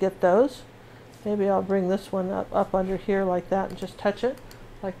ways to get those. Maybe I'll bring this one up under here like that and just touch it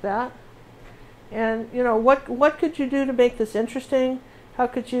like that. And you know, what could you do to make this interesting? How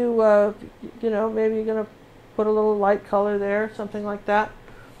could you, you know, maybe you're gonna put a little light color there, something like that.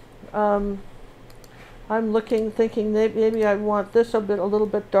 I'm thinking maybe I want this a little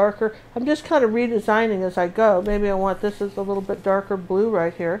bit darker. I'm just kind of redesigning as I go. Maybe I want this as a little bit darker blue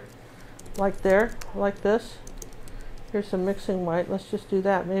right here, like there, like this. Here's some mixing white. Let's just do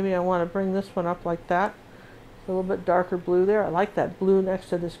that. Maybe I want to bring this one up like that. A little bit darker blue there. I like that blue next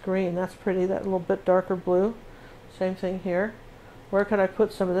to this green. That's pretty, that little bit darker blue. Same thing here. Where could I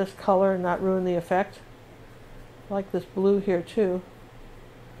put some of this color and not ruin the effect? I like this blue here too.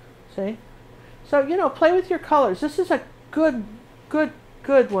 See? So, you know, play with your colors. This is a good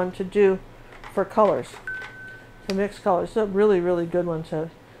one to do for colors, to mix colors. It's a really, really good one to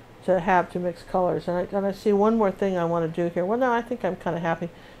have to mix colors. And I see one more thing I want to do here. Well, no, I think I'm kind of happy.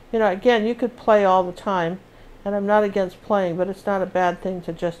 You know, again, you could play all the time, and I'm not against playing, but it's not a bad thing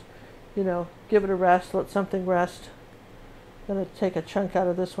to just, you know, give it a rest, let something rest. I'm going to take a chunk out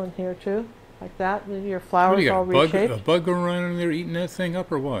of this one here too, like that. Maybe your flowers all reshaped. A bug going around in there eating that thing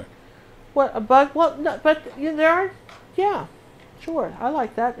up, or what? What, a bug? Well, no, but you know, there are, yeah, sure, I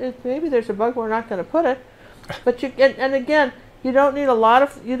like that. Maybe there's a bug, we're not going to put it, but you and again, you don't need a lot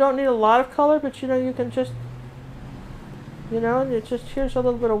of color, but you know, you can just, you know, and it's just, here's a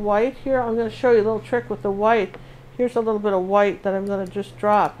little bit of white here. I'm going to show you a little trick with the white. Here's a little bit of white that I'm going to just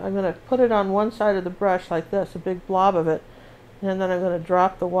drop. I'm going to put it on one side of the brush like this, a big blob of it, and then I'm going to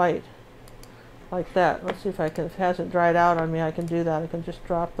drop the white like that. Let's see if I can, if it hasn't dried out on me, I can do that. I can just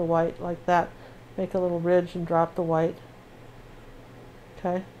drop the white like that. Make a little ridge and drop the white.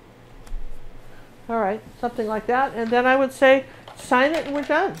 Okay. All right, something like that. And then I would say, sign it and we're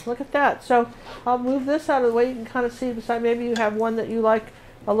done. Look at that. So I'll move this out of the way. You can kind of see beside, maybe you have one that you like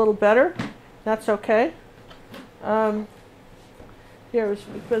a little better. That's okay. Here,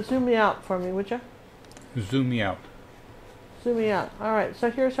 zoom me out for me, would you? Zoom me out. Zoom me out. All right,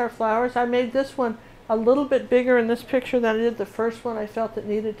 so here's our flowers. I made this one a little bit bigger in this picture than I did the first one. I felt it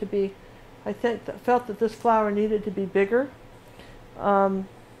needed to be, felt that this flower needed to be bigger.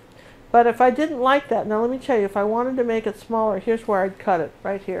 But if I didn't like that, now let me tell you, if I wanted to make it smaller, here's where I'd cut it,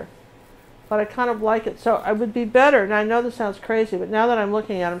 right here. But I kind of like it, so I would be better, and I know this sounds crazy, but now that I'm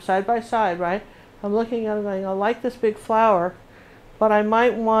looking at them side by side, right, I'm looking at them going, I like this big flower, but I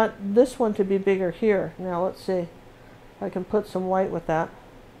might want this one to be bigger here. Now let's see. I can put some white with that.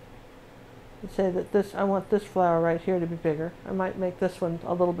 And say that this, I want this flower right here to be bigger. I might make this one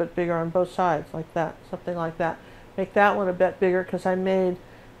a little bit bigger on both sides, like that, something like that. Make that one a bit bigger because I made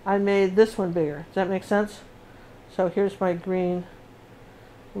this one bigger. Does that make sense? So here's my green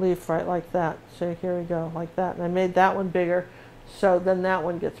leaf right like that. So here we go, like that. And I made that one bigger, so then that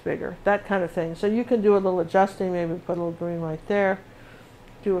one gets bigger. That kind of thing. So you can do a little adjusting, maybe put a little green right there.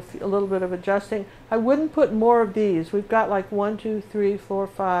 Do a little bit of adjusting. I wouldn't put more of these. We've got like 1, 2, 3, 4,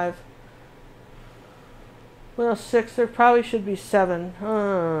 5. Well, 6. There probably should be 7.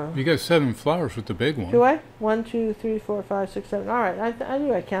 You got 7 flowers with the big one. Do I? 1, 2, 3, 4, 5, 6, 7. All right. I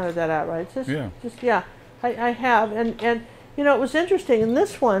knew I counted that out right. Just, yeah. Just yeah. I have. And you know, it was interesting. In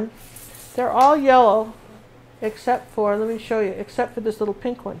this one, they're all yellow, except for, let me show you, except for this little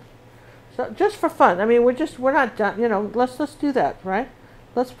pink one. So just for fun. I mean, we're not done. You know, let's do that, right?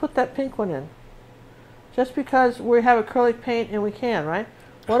 Let's put that pink one in. Just because we have acrylic paint and we can, right?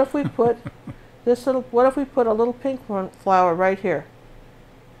 What if we put, This little, what if we put a little pink flower right here?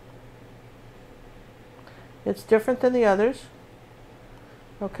 It's different than the others.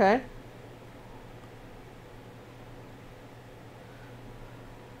 Okay.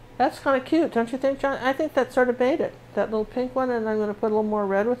 That's kind of cute, don't you think, John? I think that sort of made it. That little pink one, and I'm going to put a little more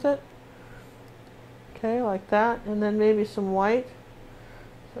red with it. Okay, like that, and then maybe some white.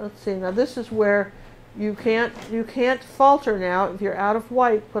 So let's see. Now this is where you can't falter now. If you're out of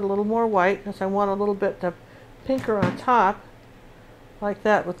white, put a little more white, because I want a little bit of pinker on top, like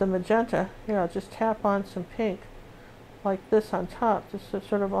that with the magenta. Here, I'll just tap on some pink, like this on top. Just a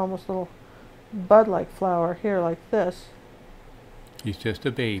sort of almost little bud-like flower here, like this. He's just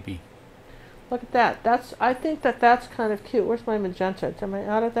a baby. Look at that. I think that's kind of cute. Where's my magenta? Am I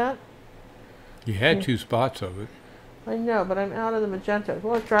out of that? You had 2 spots of it. I know, but I'm out of the magenta.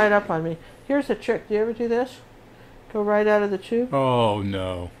 Well, it dried up on me. Here's a trick. Do you ever do this? Go right out of the tube? Oh,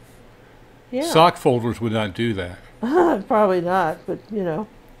 no. Yeah. Sock folders would not do that. Probably not, but, you know,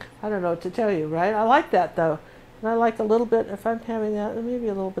 I don't know what to tell you, right? I like that, though. And I like a little bit, if I'm having that, maybe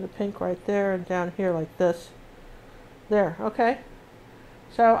a little bit of pink right there and down here like this. There, okay.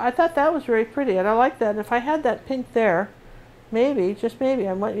 So I thought that was very pretty, and I like that. And if I had that pink there, maybe, just maybe,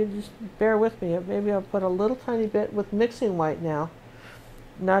 I want you to just bear with me. Maybe I'll put a little tiny bit with mixing white now,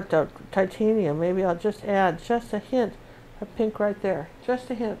 not titanium. Maybe I'll just add just a hint of pink right there, just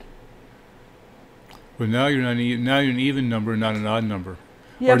a hint. But now you're not now you're an even number, not an odd number.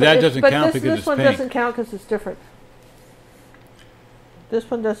 Yeah, or that doesn't count because it's pink. This one doesn't count because it's different. This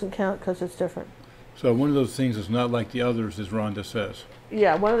one doesn't count because it's different. So one of those things is not like the others, as Rhonda says.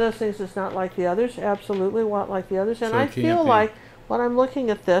 Yeah, one of those things is not like the others. Absolutely, not like the others. And So I it can't feel be. like when I'm looking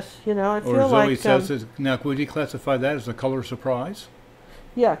at this, you know, I Or feel Zoe like says, now would you classify that as a color surprise?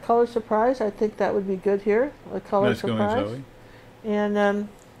 yeah, color surprise. I think that would be good here. A color That's surprise. going, Zoe. And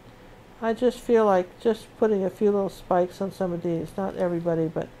I just feel like just putting a few little spikes on some of these. Not everybody,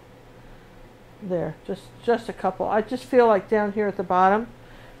 but there, just a couple. I just feel like down here at the bottom,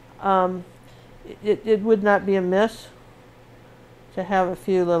 it would not be amiss to have a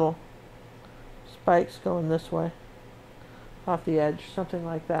few little spikes going this way off the edge, something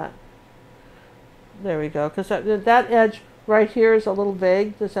like that. There we go. Because that edge right here is a little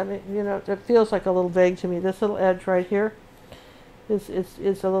vague. Does that mean, you know, it feels like a little vague to me. This little edge right here is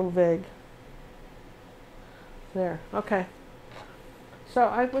a little vague. There. Okay. So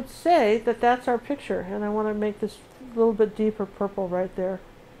I would say that that's our picture, and I want to make this a little bit deeper purple right there.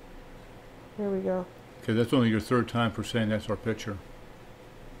 There we go. Okay, that's only your 3rd time for saying that's our picture.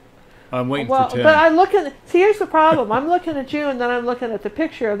 I'm waiting Well, for 10. but I'm looking. See, here's the problem. I'm looking at you, and then I'm looking at the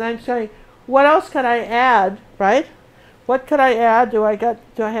picture, and I'm saying, what else could I add? Right? What could I add? Do I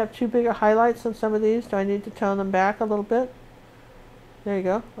have too big of highlights on some of these? Do I need to tone them back a little bit? There you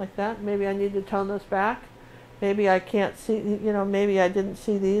go, like that. Maybe I need to tone those back. Maybe I can't see. You know, maybe I didn't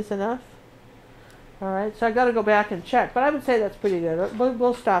see these enough. All right, so I got to go back and check. But I would say that's pretty good.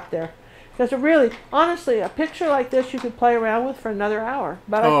 We'll stop there. Because really, honestly, a picture like this you could play around with for another hour.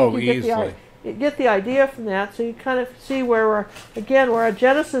 But I think you get the idea from that, so you kind of see where where a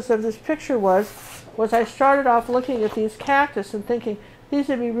genesis of this picture was I started off looking at these cactus and thinking these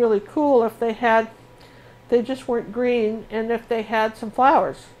would be really cool if they just weren't green, and if they had some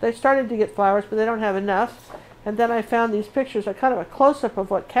flowers. They started to get flowers, but they don't have enough. And then I found these pictures, a kind of a close-up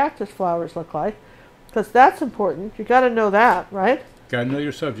of what cactus flowers look like, because that's important. You got to know that, right? Got to know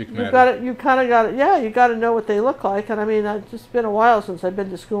your subject matter. You kind of got it. Yeah, you got to know what they look like. And I mean, it's just been a while since I've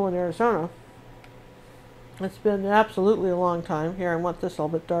been to school in Arizona. It's been absolutely a long time. Here, I want this a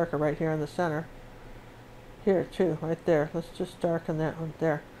little bit darker right here in the center. Here too, right there. Let's just darken that one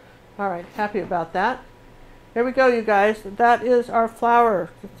there. All right, happy about that. There we go, you guys. That is our flower.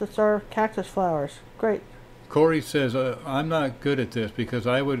 That's our cactus flowers. Great. Corey says, I'm not good at this because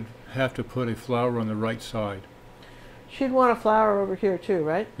I would have to put a flower on the right side. She'd want a flower over here too,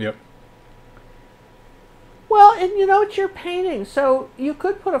 right? Yep. Well, and you know, it's your painting, so you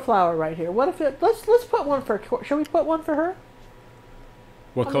could put a flower right here. What if let's put one for, shall we put one for her?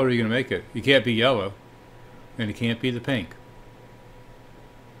 What color are you going to make it? You can't be yellow, and it can't be the pink.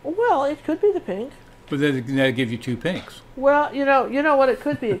 Well, it could be the pink. But then that'd give you 2 pinks. Well, you know what it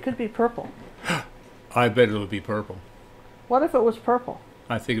could be? It could be purple. I bet it'll be purple. What if it was purple?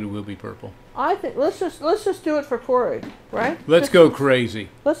 I think it will be purple. I think let's just do it for Corey, right? Let's go crazy.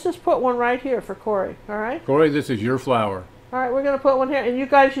 Let's just put one right here for Corey, all right? Corey, this is your flower. All right, we're going to put one here. And you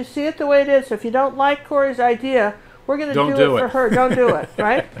guys, you see it the way it is. So if you don't like Corey's idea, we're going to do it for her. Don't do it,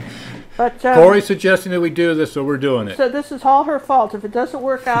 right? But Corey's suggesting that we do this, so we're doing it. So this is all her fault. If it doesn't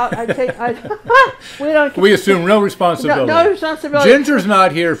work out, we assume no responsibility. No responsibility. Ginger's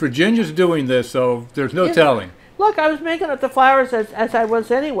not here for Ginger's doing this, so there's no telling. Look, I was making up the flowers as I was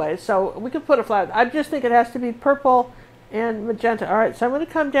anyway, so we could put a flower. I just think it has to be purple and magenta. All right, so I'm going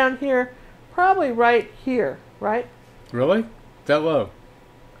to come down here, probably right here, right? Really? That low?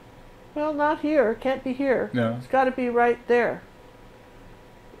 Well, not here. It can't be here. No. It's got to be right there.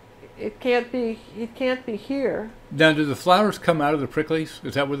 It can't be here. Now, do the flowers come out of the pricklies?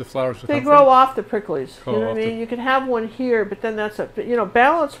 Is that where the flowers come from? They grow off the pricklies. You know what I mean? You can have one here, but then that's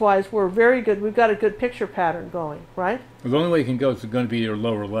balance-wise, we're very good. We've got a good picture pattern going, right? Well, the only way you can go is going to be your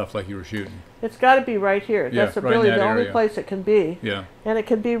lower left, like you were shooting. It's got to be right here. Yeah, That's right really in that the only area. place it can be. Yeah. And it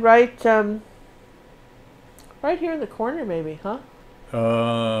can be right here in the corner, maybe, huh?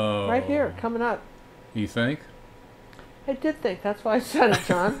 Oh. Right here, coming up. You think? I did think. That's why I said it,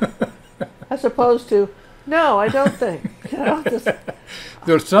 John. As opposed to, no, I don't think.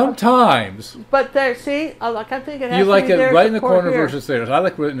 There's sometimes. But there, see, I think it has you like to be it there right in the support corner here. versus there. I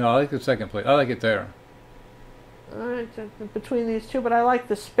like the second place. I like it there. All right, between these two, but I like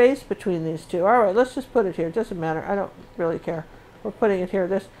the space between these two. All right, let's just put it here. It doesn't matter. I don't really care. We're putting it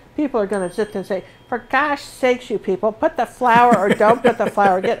here. People are going to sit there and say, for gosh sakes, you people, put the flower or don't put the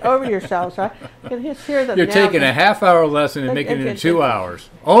flower. Get over yourselves, right? You can hear them. You're taking a half-hour lesson and making it in 2 hours.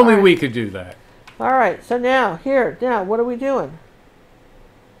 Only we could do that. All right, so now, what are we doing?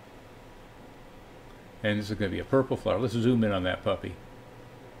 And this is going to be a purple flower. Let's zoom in on that puppy.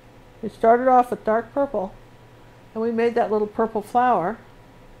 We started off with dark purple, and we made that little purple flower.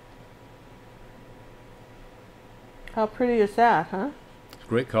 How pretty is that, huh? It's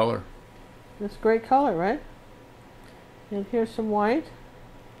great color. It's great color, right? And here's some white.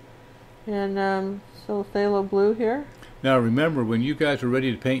 And some phthalo blue here. Now remember, when you guys are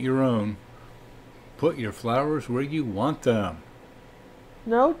ready to paint your own, put your flowers where you want them.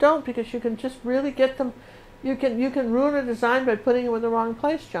 No, don't, because you can just really get them. You can ruin a design by putting them in the wrong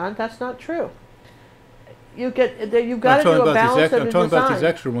place, John. That's not true. You've got to do a balance of the design. I'm talking about these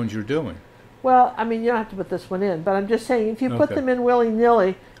extra ones you're doing. Well, I mean, you don't have to put this one in, but I'm just saying, if you put them in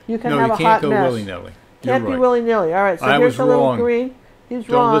willy-nilly, you can have a hot mess. No, you can't go willy-nilly. Can't be willy-nilly. All right, so here's a little green. He's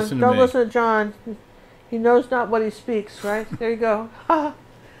wrong. Don't listen to John. He knows not what he speaks, right? There you go. All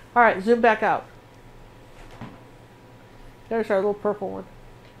right, zoom back out. There's our little purple one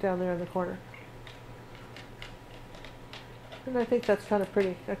down there in the corner. And I think that's kind of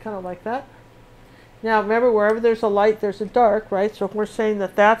pretty. I kind of like that. Now, remember, wherever there's a light, there's a dark, right? So if we're saying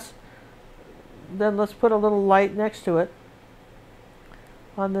that that's, then let's put a little light next to it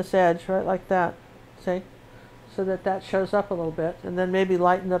on this edge, right, like that, see? So that shows up a little bit, and then maybe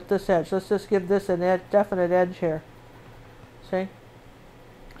lighten up this edge. Let's just give this an definite edge here, see?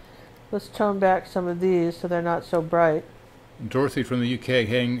 Let's tone back some of these so they're not so bright. Dorothy from the UK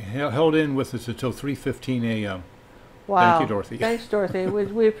held in with us until 3:15 a.m. Wow. Thank you, Dorothy. Thanks, Dorothy.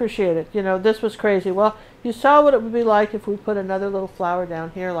 We appreciate it. You know, this was crazy. Well, you saw what it would be like if we put another little flower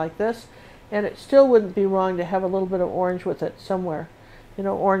down here like this, and it still wouldn't be wrong to have a little bit of orange with it somewhere. You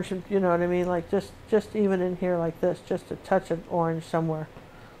know, orange, you know what I mean? Like just even in here like this, just a touch of orange somewhere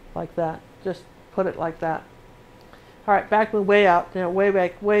like that. Just put it like that. All right, back way out, you know, way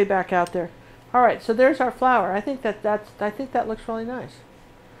back out there. All right, so there's our flower. I think that looks really nice.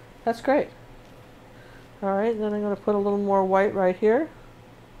 That's great. All right, then I'm going to put a little more white right here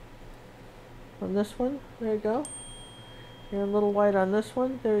on this one. There you go. And a little white on this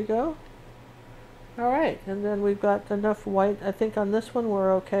one. There you go. All right, and then we've got enough white. I think on this one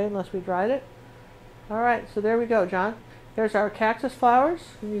we're okay unless we dried it. All right, so there we go, John. There's our cactus flowers,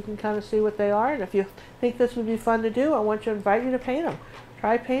 and you can kind of see what they are. And if you think this would be fun to do, I want to invite you to paint them.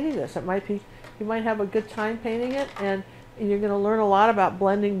 Try painting this. It might be, you might have a good time painting it, and you're going to learn a lot about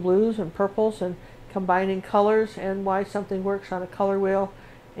blending blues and purples and combining colors and why something works on a color wheel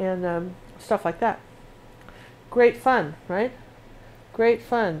and stuff like that. Great fun, right? Great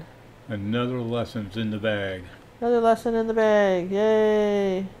fun. Another lesson's in the bag. Another lesson in the bag.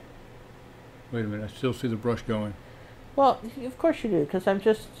 Yay. Wait a minute, I still see the brush going. Well, of course you do, because I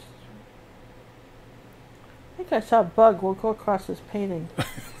think I saw a bug will go across this painting.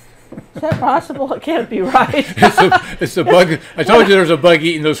 Is that possible? It can't be right. It's a bug. I told you there's a bug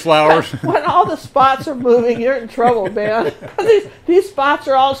eating those flowers. When all the spots are moving, you're in trouble, man. These spots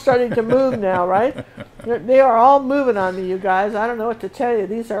are all starting to move now, right? They are all moving on me, you guys. I don't know what to tell you.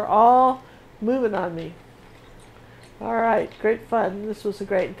 These are all moving on me. All right, great fun. This was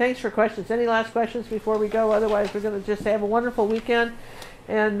great. Thanks for questions. Any last questions before we go? Otherwise, we're going to just have a wonderful weekend.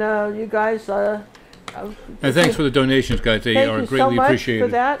 And you guys And thanks for the donations, guys. They are greatly appreciated. Thank you so much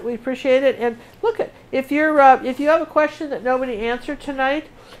for that. We appreciate it. And look, if you have a question that nobody answered tonight,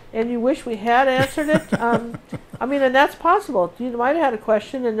 and you wish we had answered it, I mean, and that's possible. You might have had a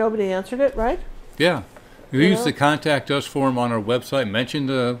question and nobody answered it, right? Yeah. You use the contact us form on our website. Mention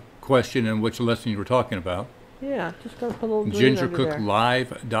the question and which lesson you were talking about. Yeah, just going to put a little green over there.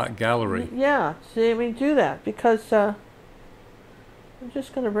 gingercooklive.gallery. Yeah, see, I mean, do that because I'm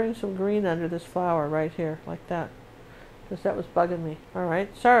just going to bring some green under this flower right here, like that, because that was bugging me. All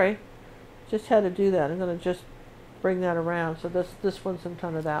right, sorry, just had to do that. I'm going to just bring that around. So this one's in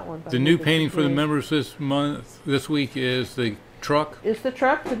front of that one. The new painting for the members this week is the truck. Is the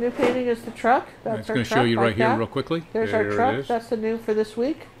truck. The new painting is the truck. That's it's going to show you right here real quickly. There's our truck. That's the new for this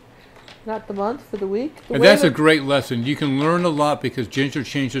week. Not the month, for the week. And that's a great lesson. You can learn a lot because Ginger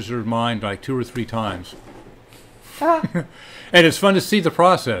changes her mind like 2 or 3 times. And it's fun to see the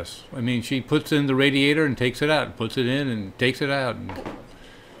process. I mean, she puts in the radiator and takes it out, and puts it in and takes it out.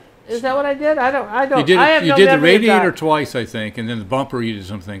 Is that what I did? I don't. You did the radiator twice, I think, and then the bumper you did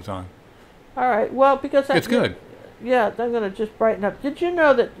some things on. All right. Well, because it's good. Yeah, I'm going to just brighten up. Did you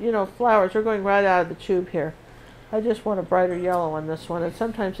know that flowers are going right out of the tube here? I just want a brighter yellow on this one, and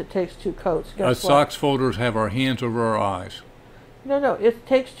sometimes it takes 2 coats. Us socks folders have our hands over our eyes. No, it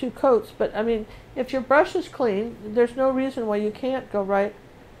takes 2 coats, but I mean, if your brush is clean, there's no reason why you can't go right.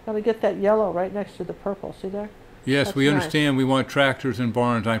 Got to get that yellow right next to the purple. See there? Yes, that's we understand. We want tractors and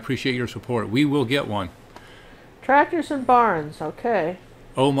barns. I appreciate your support. We will get one. Tractors and barns, okay.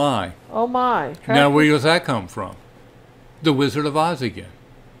 Oh my. Oh my. Now where does that come from? The Wizard of Oz again.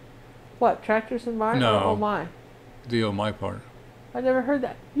 What, tractors and barns? No. Or oh my. The oh my part. I never heard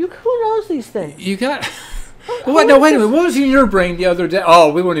that. Who knows these things? You got. What? No, wait a minute. What was in your brain the other day?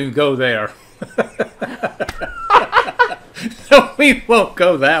 Oh, we won't even go there. No, we won't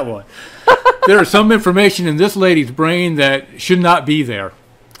go that one. There is some information in this lady's brain that should not be there.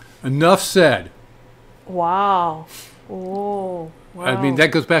 Enough said. Wow. Oh. Wow. I mean,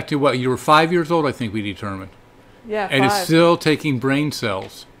 that goes back to what? You were 5 years old, I think we determined. Yeah, and 5. It's still taking brain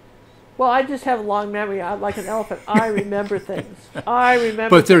cells. Well, I just have a long memory. I'm like an elephant. I remember things. I remember.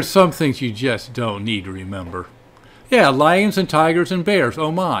 But there's some things you just don't need to remember. Yeah, lions and tigers and bears.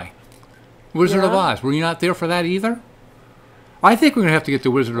 Oh my. Wizard of Oz. Were you not there for that either? I think we're going to have to get the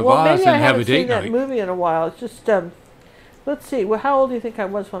Wizard of Oz and have a date night. I haven't seen that movie in a while. It's just, let's see. Well, how old do you think I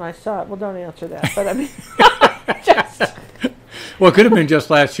was when I saw it? Well, don't answer that. But I mean, just. Well, it could have been just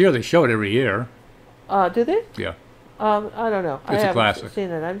last year. They show it every year. Do they? Yeah. I don't know. It's a classic. I haven't seen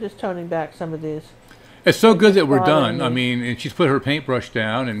it. I'm just toning back some of these. It's so good that we're done. I mean, and she's put her paintbrush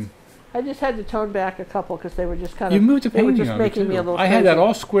down, and I just had to tone back a couple because they were just kind of. You moved the painting. They were just making me a little. I had that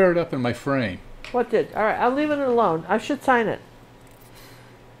all squared up in my frame. What did? All right, I'm leaving it alone. I should sign it.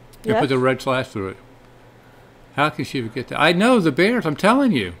 You put the red slash through it. How can she forget that? I know the bears. I'm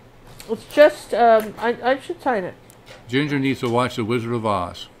telling you. It's just I should sign it. Ginger needs to watch The Wizard of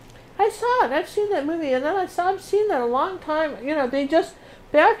Oz. I saw it. I've seen that movie, and then I've seen that a long time. They just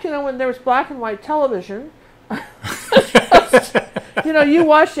back, when there was black and white television. You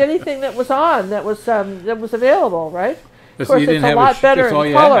watched anything that was on that was available, right? Of course, it's a lot better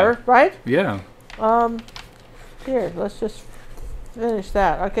in color, right? Yeah. Here, let's just finish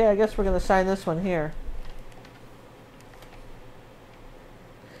that. Okay, I guess we're going to sign this one here.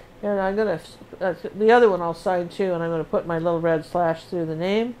 And I'm going to, the other one I'll sign too, and I'm going to put my little red slash through the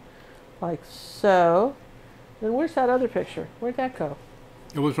name. Like so. Then where's that other picture? Where'd that go?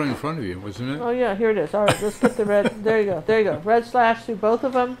 It was right in front of you, wasn't it? Oh, yeah, here it is. All right, let's get the red. There you go. There you go. Red slash through both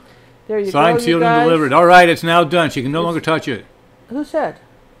of them. There you go. Signed, sealed, and delivered. All right, it's now done. She can no longer touch it. Who said?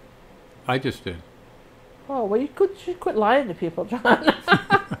 I just did. Oh, well, you should quit lying to people, John.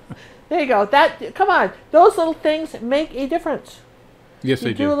 There you go. Come on. Those little things make a difference. Yes,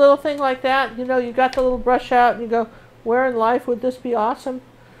 they do. You do a little thing like that. You got the little brush out, and you go, where in life would this be awesome?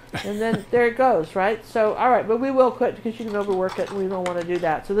 And then there it goes, right? So, all right, but we will quit because you can overwork it, and we don't want to do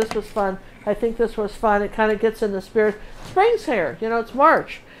that. So this was fun. I think this was fun. It kind of gets in the spirit. Spring's here. It's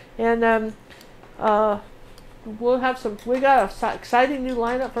March. And we'll have we got an exciting new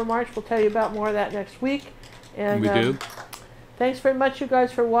lineup for March. We'll tell you about more of that next week. And we do. Thanks very much, you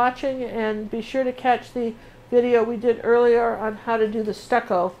guys, for watching. And be sure to catch the video we did earlier on how to do the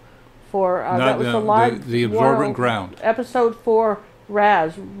stucco for, that was the live the absorbent ground. Episode 4.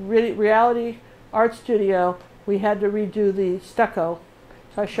 Raz, Reality Art Studio, we had to redo the stucco.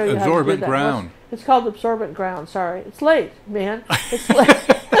 So I show you how to do that. Absorbent ground. It's called absorbent ground, sorry. It's late, man. It's late.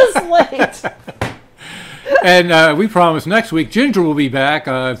 It's late. And we promise next week Ginger will be back.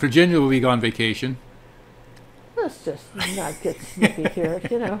 Virginia will be on vacation. let's just not get snippy here,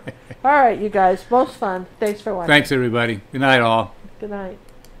 you know. All right, you guys, most fun. Thanks for watching. Thanks, everybody. Good night, all. Good night.